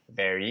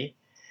Barry,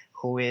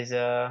 who is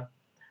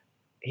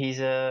he's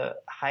a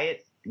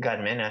hired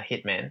gunman, a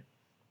hitman,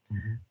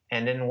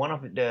 and then one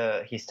of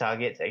his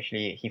targets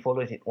he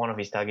followed one of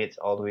his targets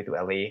all the way to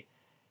LA,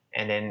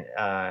 and then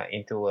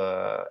into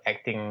a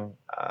acting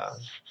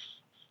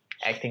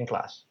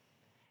class,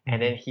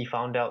 and then he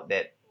found out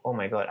that, oh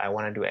my god, I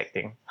want to do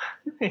acting.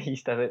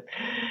 He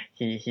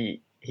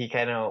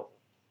kind of.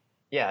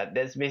 Yeah,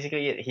 that's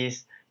basically it.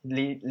 He's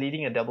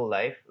leading a double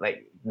life.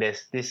 Like,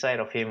 there's this side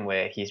of him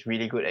where he's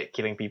really good at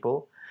killing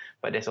people,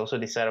 but there's also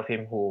this side of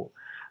him who,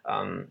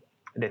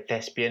 the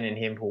thespian in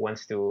him who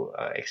wants to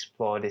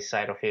explore this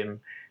side of him.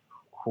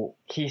 Who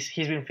he's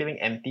been feeling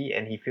empty,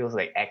 and he feels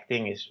like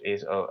acting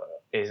is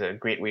a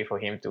great way for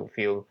him to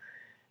feel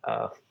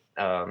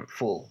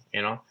full.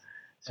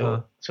 That's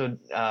more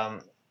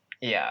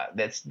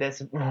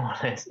or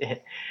less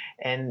it.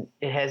 And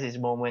it has its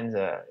moments.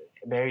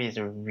 Barry is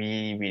a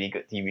really, really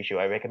good TV show.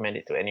 I recommend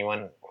it to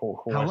anyone who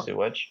wants to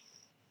watch.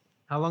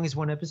 How long is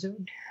one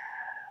episode?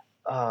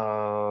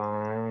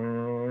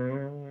 Um,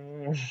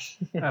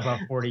 About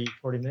 40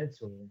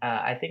 minutes? Or?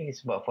 I think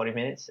it's about 40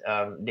 minutes.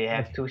 They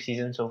have Okay. 2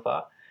 seasons so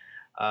far,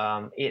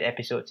 8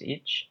 episodes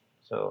each.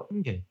 So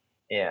Okay.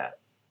 yeah,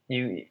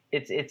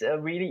 it's a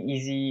really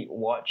easy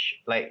watch.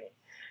 Like,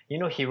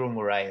 Hiro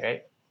Murai,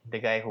 right? The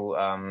guy who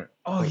Oh,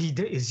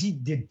 did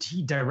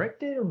he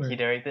direct it? Or? he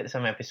directed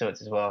some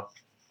episodes as well.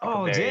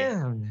 Oh, Very-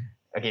 damn.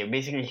 Okay,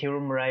 basically Hiro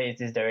Murai is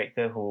this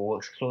director who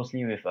works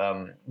closely with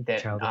Donald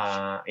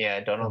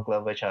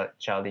Glover,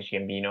 Childish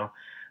Gambino.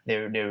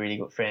 They're really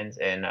good friends,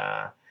 and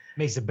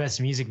Makes the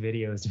best music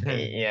videos.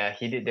 yeah,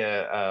 he did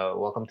the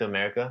Welcome to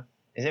America.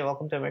 Is it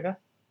Welcome to America?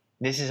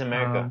 This is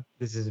America.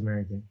 This is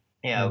America.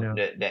 Yeah, I know.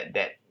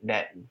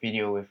 that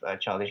video with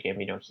Childish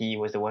Gambino. He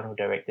was the one who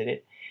directed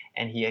it,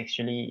 and he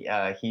actually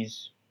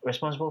he's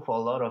responsible for a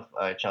lot of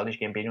Childish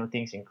Gambino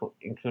things,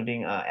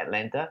 including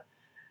Atlanta.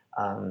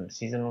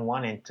 Season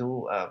 1 and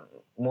 2,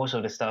 most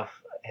of the stuff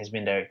has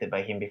been directed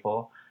by him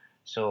before.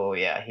 So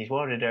yeah, he's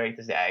one of the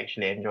directors that I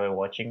actually enjoy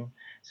watching.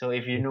 So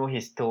if you know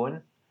his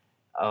tone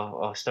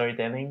of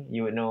storytelling,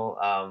 you would know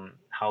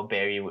how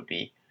Barry would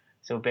be.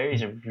 So Barry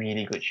is a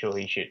really good show.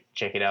 You should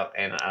check it out,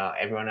 and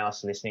everyone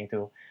else listening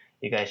to,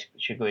 you guys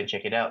should go and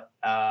check it out.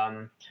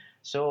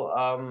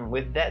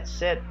 With that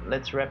said,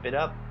 let's wrap it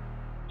up.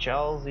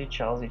 Charles.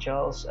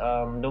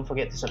 Don't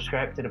forget to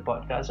subscribe to the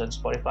podcast on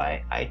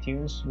Spotify,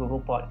 iTunes, Google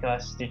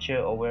Podcasts, Stitcher,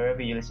 or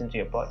wherever you listen to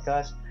your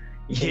podcast.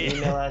 You can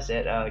email us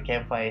at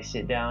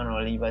campfiresitdown,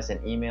 or leave us an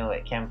email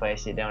at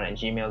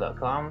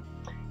campfiresitdown@gmail.com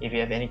if you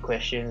have any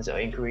questions or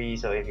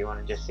inquiries, or if you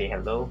want to just say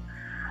hello.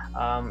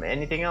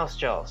 Anything else,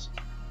 Charles?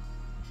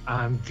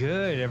 I'm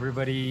good.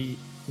 Everybody,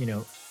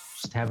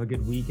 just have a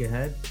good week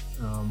ahead.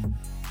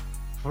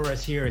 For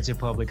us here, it's a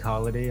public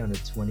holiday on the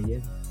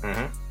 20th.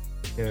 Mm-hmm.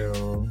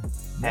 So,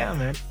 yeah,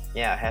 man.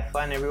 Yeah, have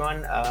fun,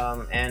 everyone.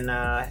 And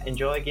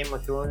enjoy Game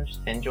of Thrones.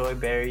 Enjoy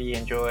Barry.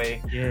 Enjoy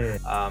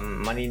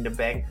Money in the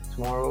Bank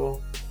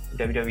tomorrow.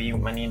 WWE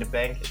Money in the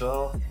Bank as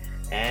well.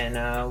 And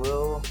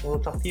we'll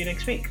talk to you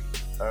next week.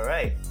 All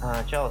right,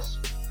 Charles.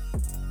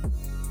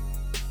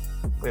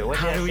 Wait, what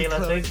did I say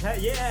last week?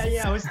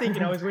 Yeah. I was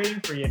thinking. I was waiting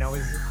for you, and I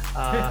was.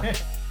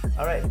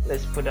 All right,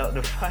 let's put out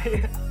the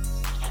fire.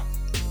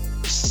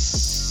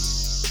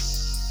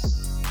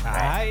 All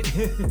right.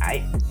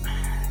 Aight.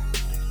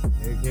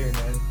 Okay,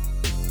 man.